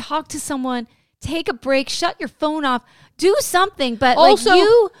 Go talk to someone. Take a break, shut your phone off, do something. But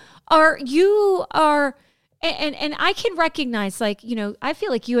also, like, you are, and I can recognize, like, I feel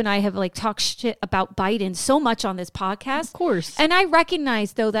like you and I have like talked shit about Biden so much on this podcast. Of course. And I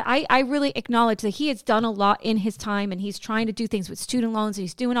recognize though that I really acknowledge that he has done a lot in his time and he's trying to do things with student loans and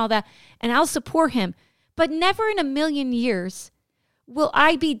he's doing all that. And I'll support him. But never in a million years will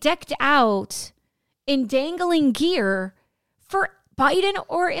I be decked out in dangling gear for Biden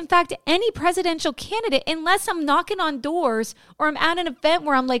or, in fact, any presidential candidate unless I'm knocking on doors or I'm at an event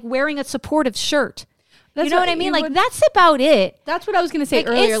where I'm like wearing a supportive shirt. You know what I mean? Like, that's about it. That's what I was going to say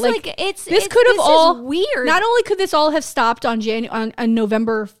earlier. This is weird. Not only could this all have stopped on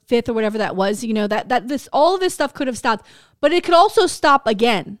November 5th or whatever that was, all of this stuff could have stopped, but it could also stop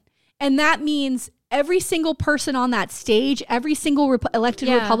again. And that means every single person on that stage, every single elected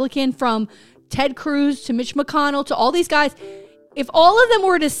Republican, from Ted Cruz to Mitch McConnell to all these guys, if all of them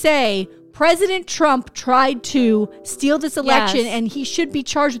were to say President Trump tried to steal this election and he should be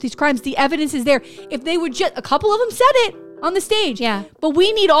charged with these crimes, the evidence is there. If they would a couple of them said it on the stage. Yeah. But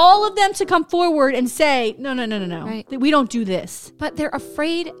we need all of them to come forward and say, no. Right. We don't do this. But they're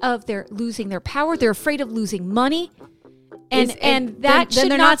afraid of losing their power. They're afraid of losing money. And that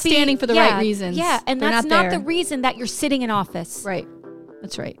should they're not standing for the right reasons. Yeah, and that's not the reason that you're sitting in office. Right.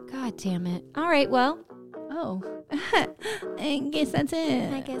 That's right. God damn it. All right, well. Oh. I guess that's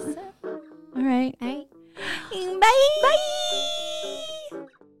it. I guess so. All right. Bye.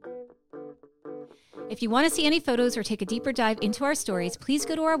 If you want to see any photos or take a deeper dive into our stories, please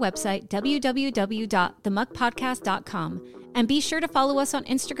go to our website, www.themuckpodcast.com. And be sure to follow us on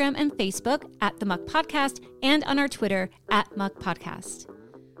Instagram and Facebook @The Muck Podcast and on our Twitter @Muck Podcast.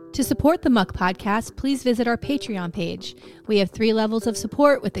 To support the Muck Podcast, please visit our Patreon page. We have 3 levels of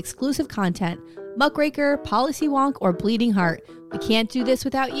support with exclusive content: Muckraker, Policy Wonk, or Bleeding Heart. We can't do this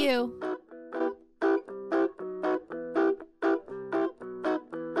without you.